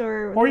text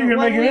or you can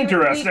make it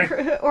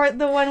interesting. or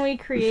the one we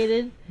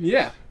created.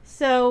 Yeah.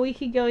 So we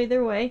could go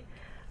either way.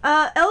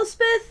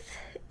 Elspeth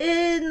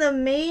in the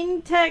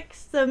main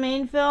text, the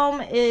main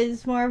film,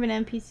 is more of an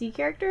NPC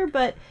character,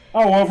 but...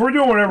 Oh, well, if we're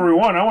doing whatever we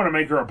want, I want to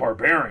make her a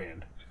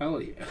barbarian. Hell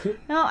yeah.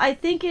 No, I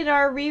think in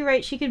our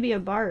rewrite, she could be a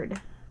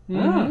bard.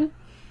 Mm-hmm.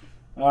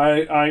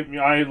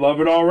 I love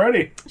it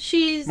already.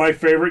 She's... my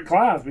favorite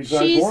class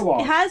besides Warlock.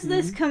 She has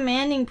this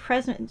commanding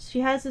presence. She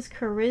has this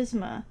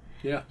charisma.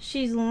 Yeah.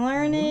 She's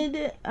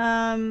learned.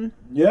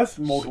 Yes,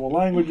 multiple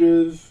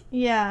languages.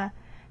 Yeah.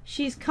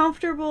 She's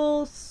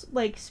comfortable,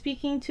 like,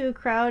 speaking to a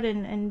crowd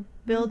and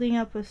building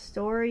up a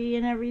story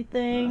and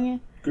everything.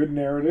 Good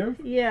narrative.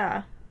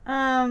 Yeah.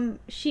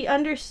 She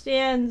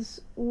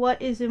understands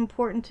what is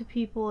important to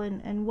people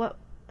and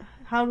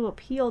how to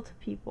appeal to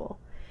people.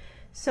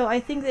 So I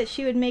think that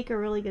she would make a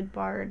really good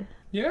bard.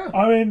 Yeah.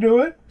 I'm into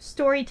it.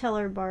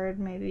 Storyteller bard,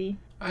 maybe.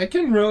 I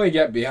can really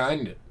get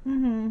behind it.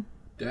 Mm-hmm.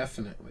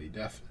 Definitely.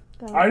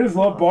 I just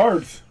love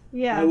bards.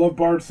 Yeah. I love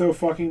bards so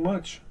fucking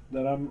much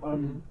that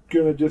I'm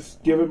gonna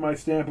just give it my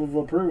stamp of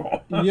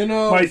approval. You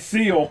know, my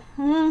seal.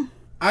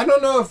 I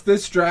don't know if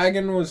this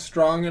dragon was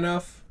strong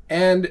enough,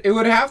 and it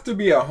would have to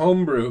be a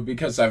homebrew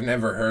because I've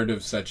never heard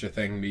of such a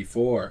thing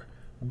before.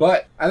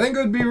 But I think it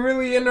would be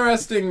really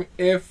interesting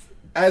if,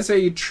 as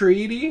a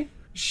treaty,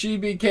 she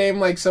became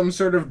like some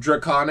sort of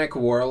draconic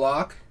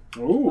warlock.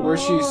 Ooh. Where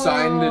she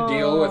signed a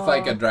deal with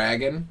like a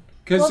dragon.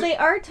 Well, they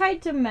are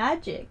tied to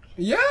magic.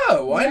 Yeah,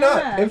 why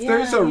not? If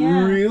there's a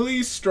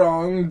really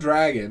strong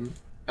dragon,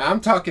 I'm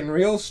talking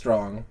real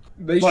strong,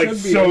 they like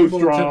should be so able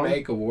strong. to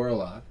make a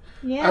warlock.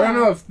 Yeah. I don't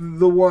know if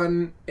the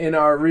one in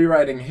our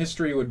rewriting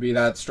history would be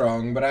that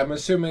strong, but I'm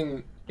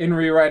assuming in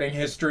rewriting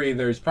history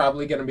there's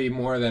probably going to be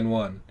more than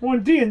one. Well,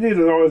 in D&D there's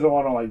always a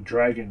lot of like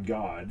dragon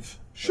gods.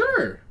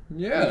 Sure.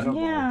 Yeah.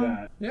 Something like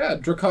that. Yeah,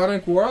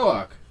 draconic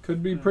warlock.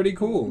 Could be pretty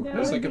cool. That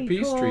It's would like a be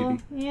peace cool.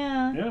 treaty.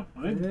 Yeah. Yeah,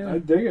 I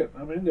dig it.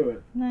 I'm into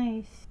it.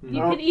 Nice. You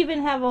No. could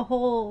even have a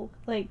whole,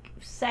 like,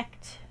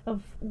 sect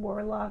of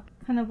warlock.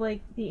 Kind of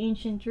like the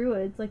ancient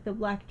druids, like the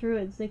black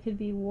druids. They could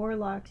be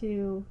warlock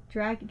to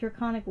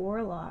draconic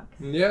warlocks.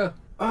 Yeah.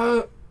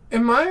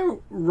 Am I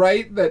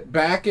right that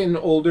back in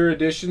older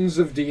editions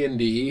of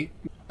D&D,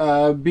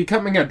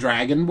 becoming a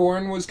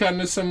dragonborn was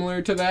kind of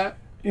similar to that?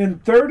 In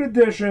 3rd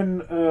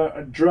edition,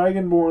 a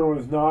dragonborn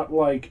was not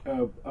like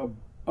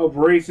a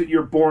race that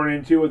you're born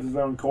into with its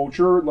own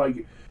culture.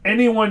 Like,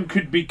 anyone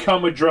could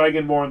become a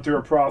dragonborn through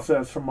a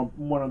process from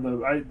one of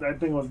the... I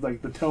think it was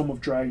like the Tome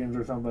of Dragons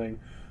or something.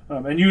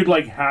 And you'd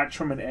like hatch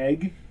from an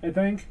egg, I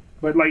think.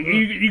 But like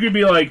you could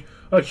be like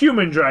a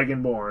human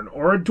dragonborn,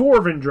 or a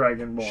dwarven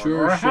dragonborn,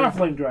 or a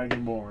halfling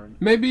dragonborn.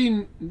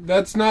 Maybe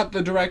that's not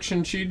the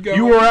direction she'd go.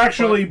 You were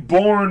actually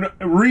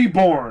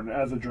reborn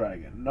as a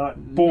dragon,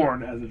 not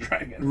born as a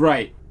dragon.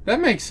 Right. That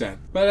makes sense.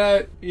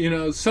 But,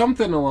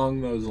 something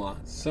along those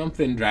lines.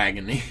 Something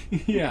dragony.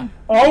 Yeah.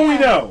 All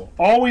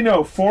we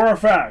know for a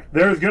fact,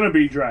 there's gonna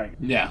be dragons.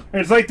 Yeah.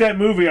 It's like that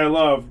movie I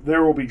love,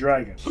 There Will Be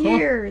Dragons.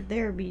 Here,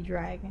 there be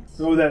dragons.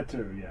 Oh, that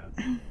too,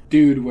 yeah.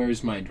 Dude,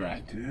 where's my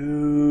dragon?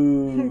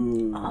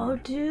 Dude. Oh,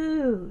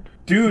 dude.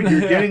 Dude,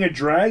 you're getting a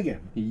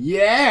dragon.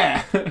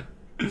 Yeah!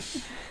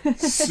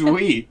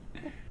 Sweet.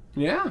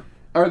 Yeah.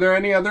 Are there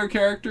any other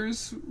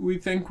characters we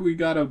think we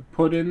gotta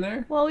put in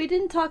there? Well, we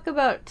didn't talk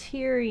about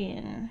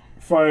Tyrion.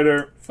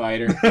 Fighter.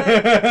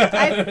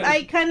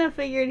 I kind of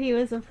figured he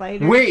was a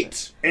fighter.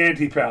 Wait!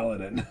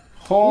 Anti-paladin.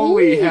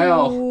 Holy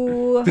hell.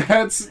 Ooh.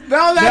 That's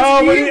evil!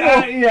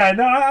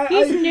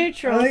 He's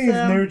neutral, I think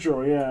so- he's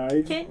neutral,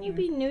 yeah. Can't you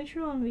be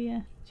neutral and be a...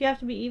 Do you have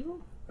to be evil?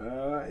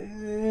 I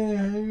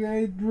mean,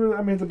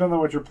 it depends on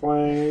what you're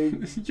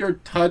playing. Your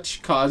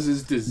touch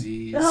causes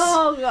disease.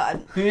 Oh,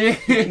 God.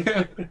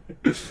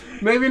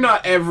 Maybe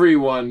not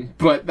everyone,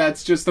 but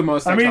that's just the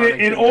most. I mean, iconic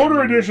in thing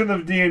older ever. edition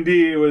of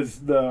D&D, it was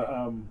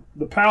the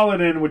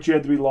paladin, which you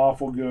had to be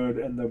lawful good,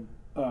 and the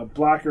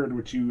blackguard,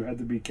 which you had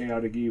to be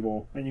chaotic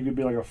evil, and you could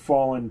be like a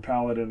fallen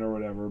paladin or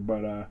whatever.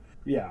 But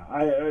yeah,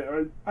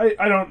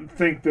 I don't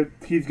think that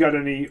he's got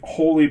any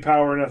holy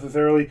power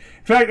necessarily.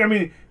 In fact, I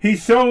mean,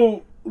 he's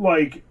so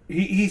like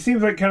he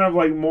seems like kind of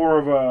like more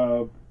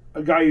of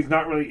a guy who's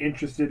not really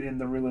interested in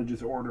the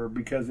religious order,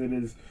 because it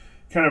is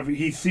kind of,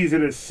 he sees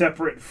it as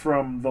separate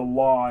from the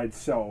law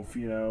itself.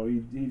 You know,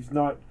 he's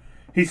not.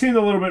 He seemed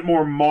a little bit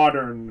more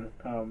modern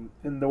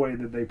in the way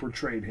that they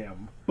portrayed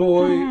him.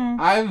 Boy,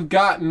 I've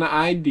got an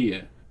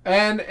idea,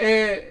 and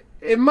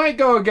it might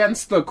go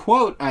against the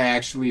quote I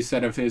actually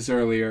said of his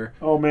earlier.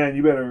 Oh man,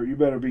 you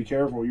better be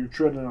careful. You're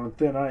treading on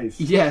thin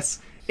ice. Yes,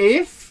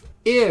 if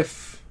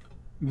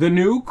the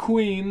new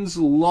queen's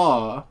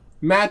law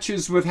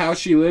matches with how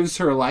she lives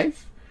her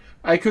life,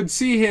 I could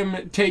see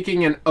him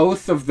taking an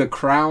oath of the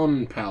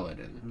crown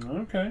paladin.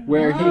 Okay.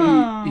 Where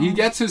he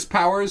gets his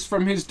powers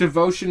from his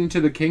devotion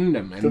to the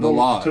kingdom and the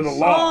laws. To the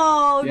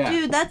law. Oh, Yeah.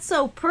 dude, that's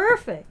so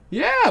perfect.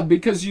 Yeah,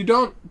 because you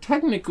don't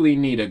technically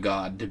need a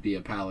god to be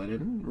a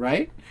paladin,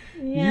 right?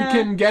 Yeah. You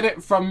can get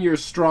it from your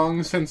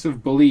strong sense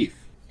of belief.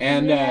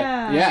 And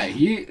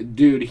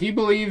he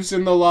believes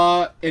in the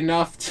law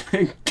enough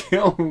to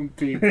kill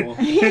people.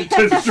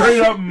 To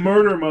straight up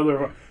murder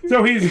motherfucker.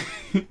 So he's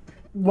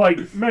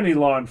like many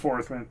law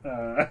enforcement.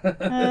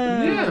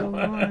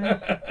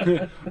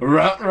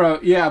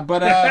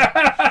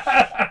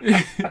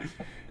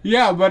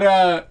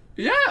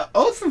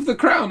 Oath of the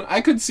Crown,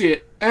 I could see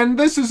it. And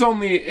this is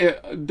only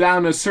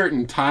down a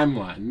certain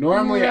timeline.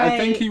 Normally, I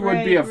think he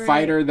would be a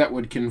fighter that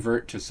would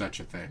convert to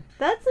such a thing.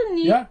 That's a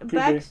neat Yeah, could be.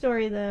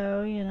 backstory,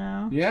 though, you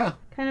know. Yeah.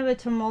 Kind of a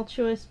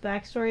tumultuous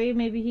backstory.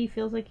 Maybe he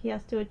feels like he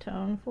has to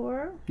atone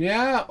for.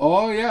 Yeah.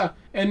 Oh, yeah.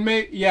 And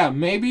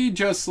maybe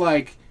just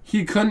like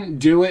he couldn't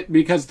do it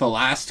because the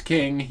last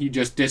king, he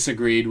just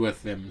disagreed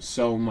with him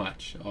so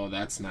much. Oh,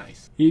 that's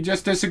nice. He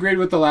just disagreed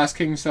with the last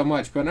king so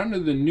much, but under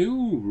the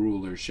new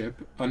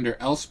rulership, under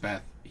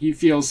Elspeth, he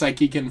feels like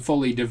he can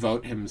fully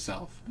devote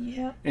himself.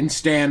 Yep. And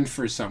stand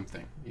for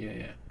something.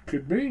 Yeah.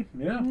 Could be,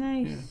 yeah.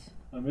 Nice. Yeah.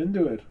 I'm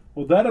into it.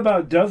 Well, that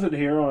about does it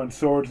here on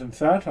Swords and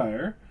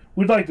Satire.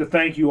 We'd like to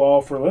thank you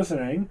all for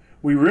listening.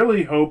 We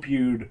really hope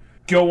you'd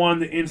go on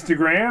the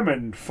Instagram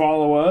and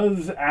follow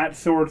us at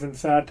Swords and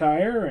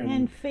Satire.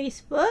 And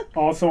Facebook.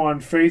 Also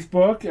on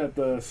Facebook at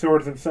the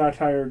Swords and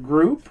Satire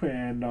group,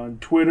 and on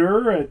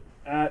Twitter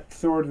at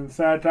Swords and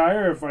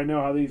Satire, if I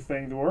know how these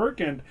things work.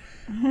 And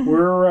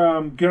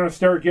we're going to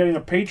start getting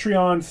a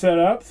Patreon set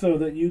up so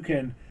that you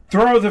can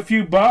throw us a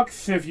few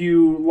bucks if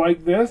you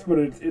like this, but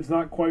it's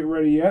not quite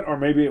ready yet. Or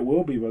maybe it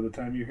will be by the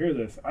time you hear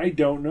this. I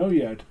don't know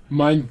yet.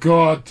 Mein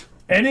Gott.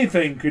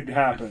 Anything could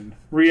happen.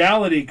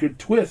 Reality could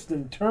twist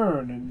and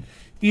turn and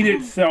eat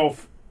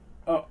itself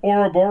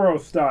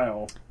Ouroboros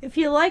style. If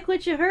you like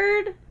what you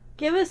heard,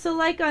 give us a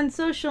like on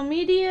social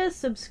media,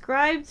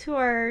 subscribe to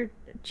our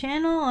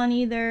channel on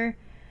either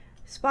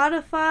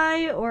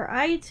Spotify or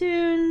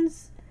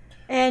iTunes,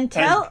 and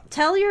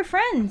tell your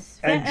friends.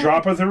 And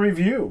drop us a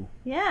review.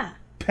 Yeah.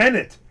 Pen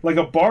it like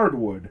a bard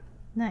would.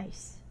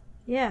 Nice.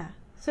 Yeah.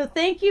 So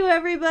thank you,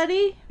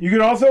 everybody. You can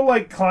also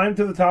climb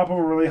to the top of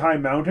a really high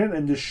mountain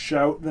and just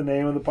shout the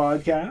name of the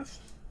podcast.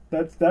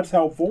 That's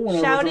helpful.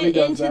 Shout it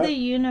into the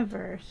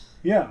universe.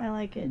 Yeah. I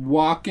like it.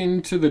 Walk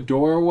into the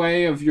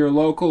doorway of your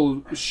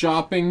local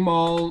shopping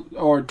mall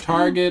or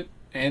Target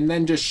and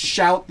then just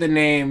shout the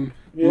name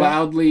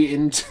loudly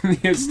into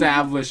the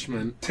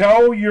establishment.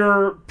 Tell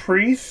your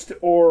priest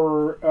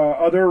or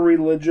other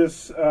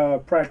religious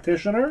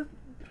practitioner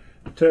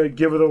to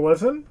give it a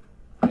listen.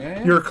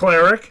 Yeah. Your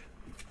cleric.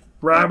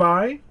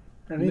 Rabbi?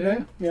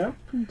 Anything? Yeah.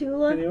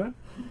 Doula? Anyway.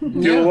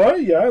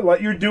 Doula, yeah.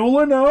 Let your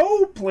doula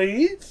know,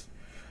 please.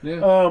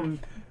 Yeah.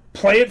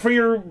 Play it for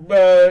your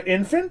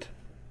infant.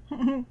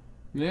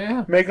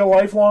 Yeah. Make a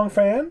lifelong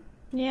fan.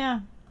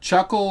 Yeah.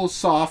 Chuckle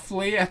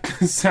softly at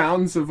the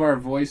sounds of our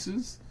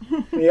voices.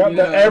 Yeah,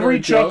 every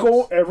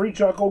chuckle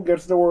jokes.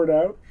 Gets the word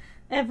out.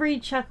 Every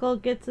chuckle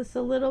gets us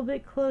a little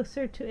bit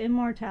closer to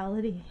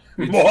immortality.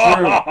 It's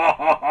true.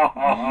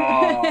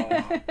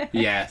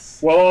 Yes.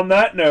 Well, on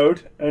that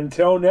note,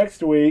 until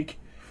next week,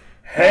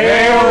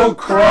 Hail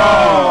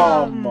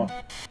Crom!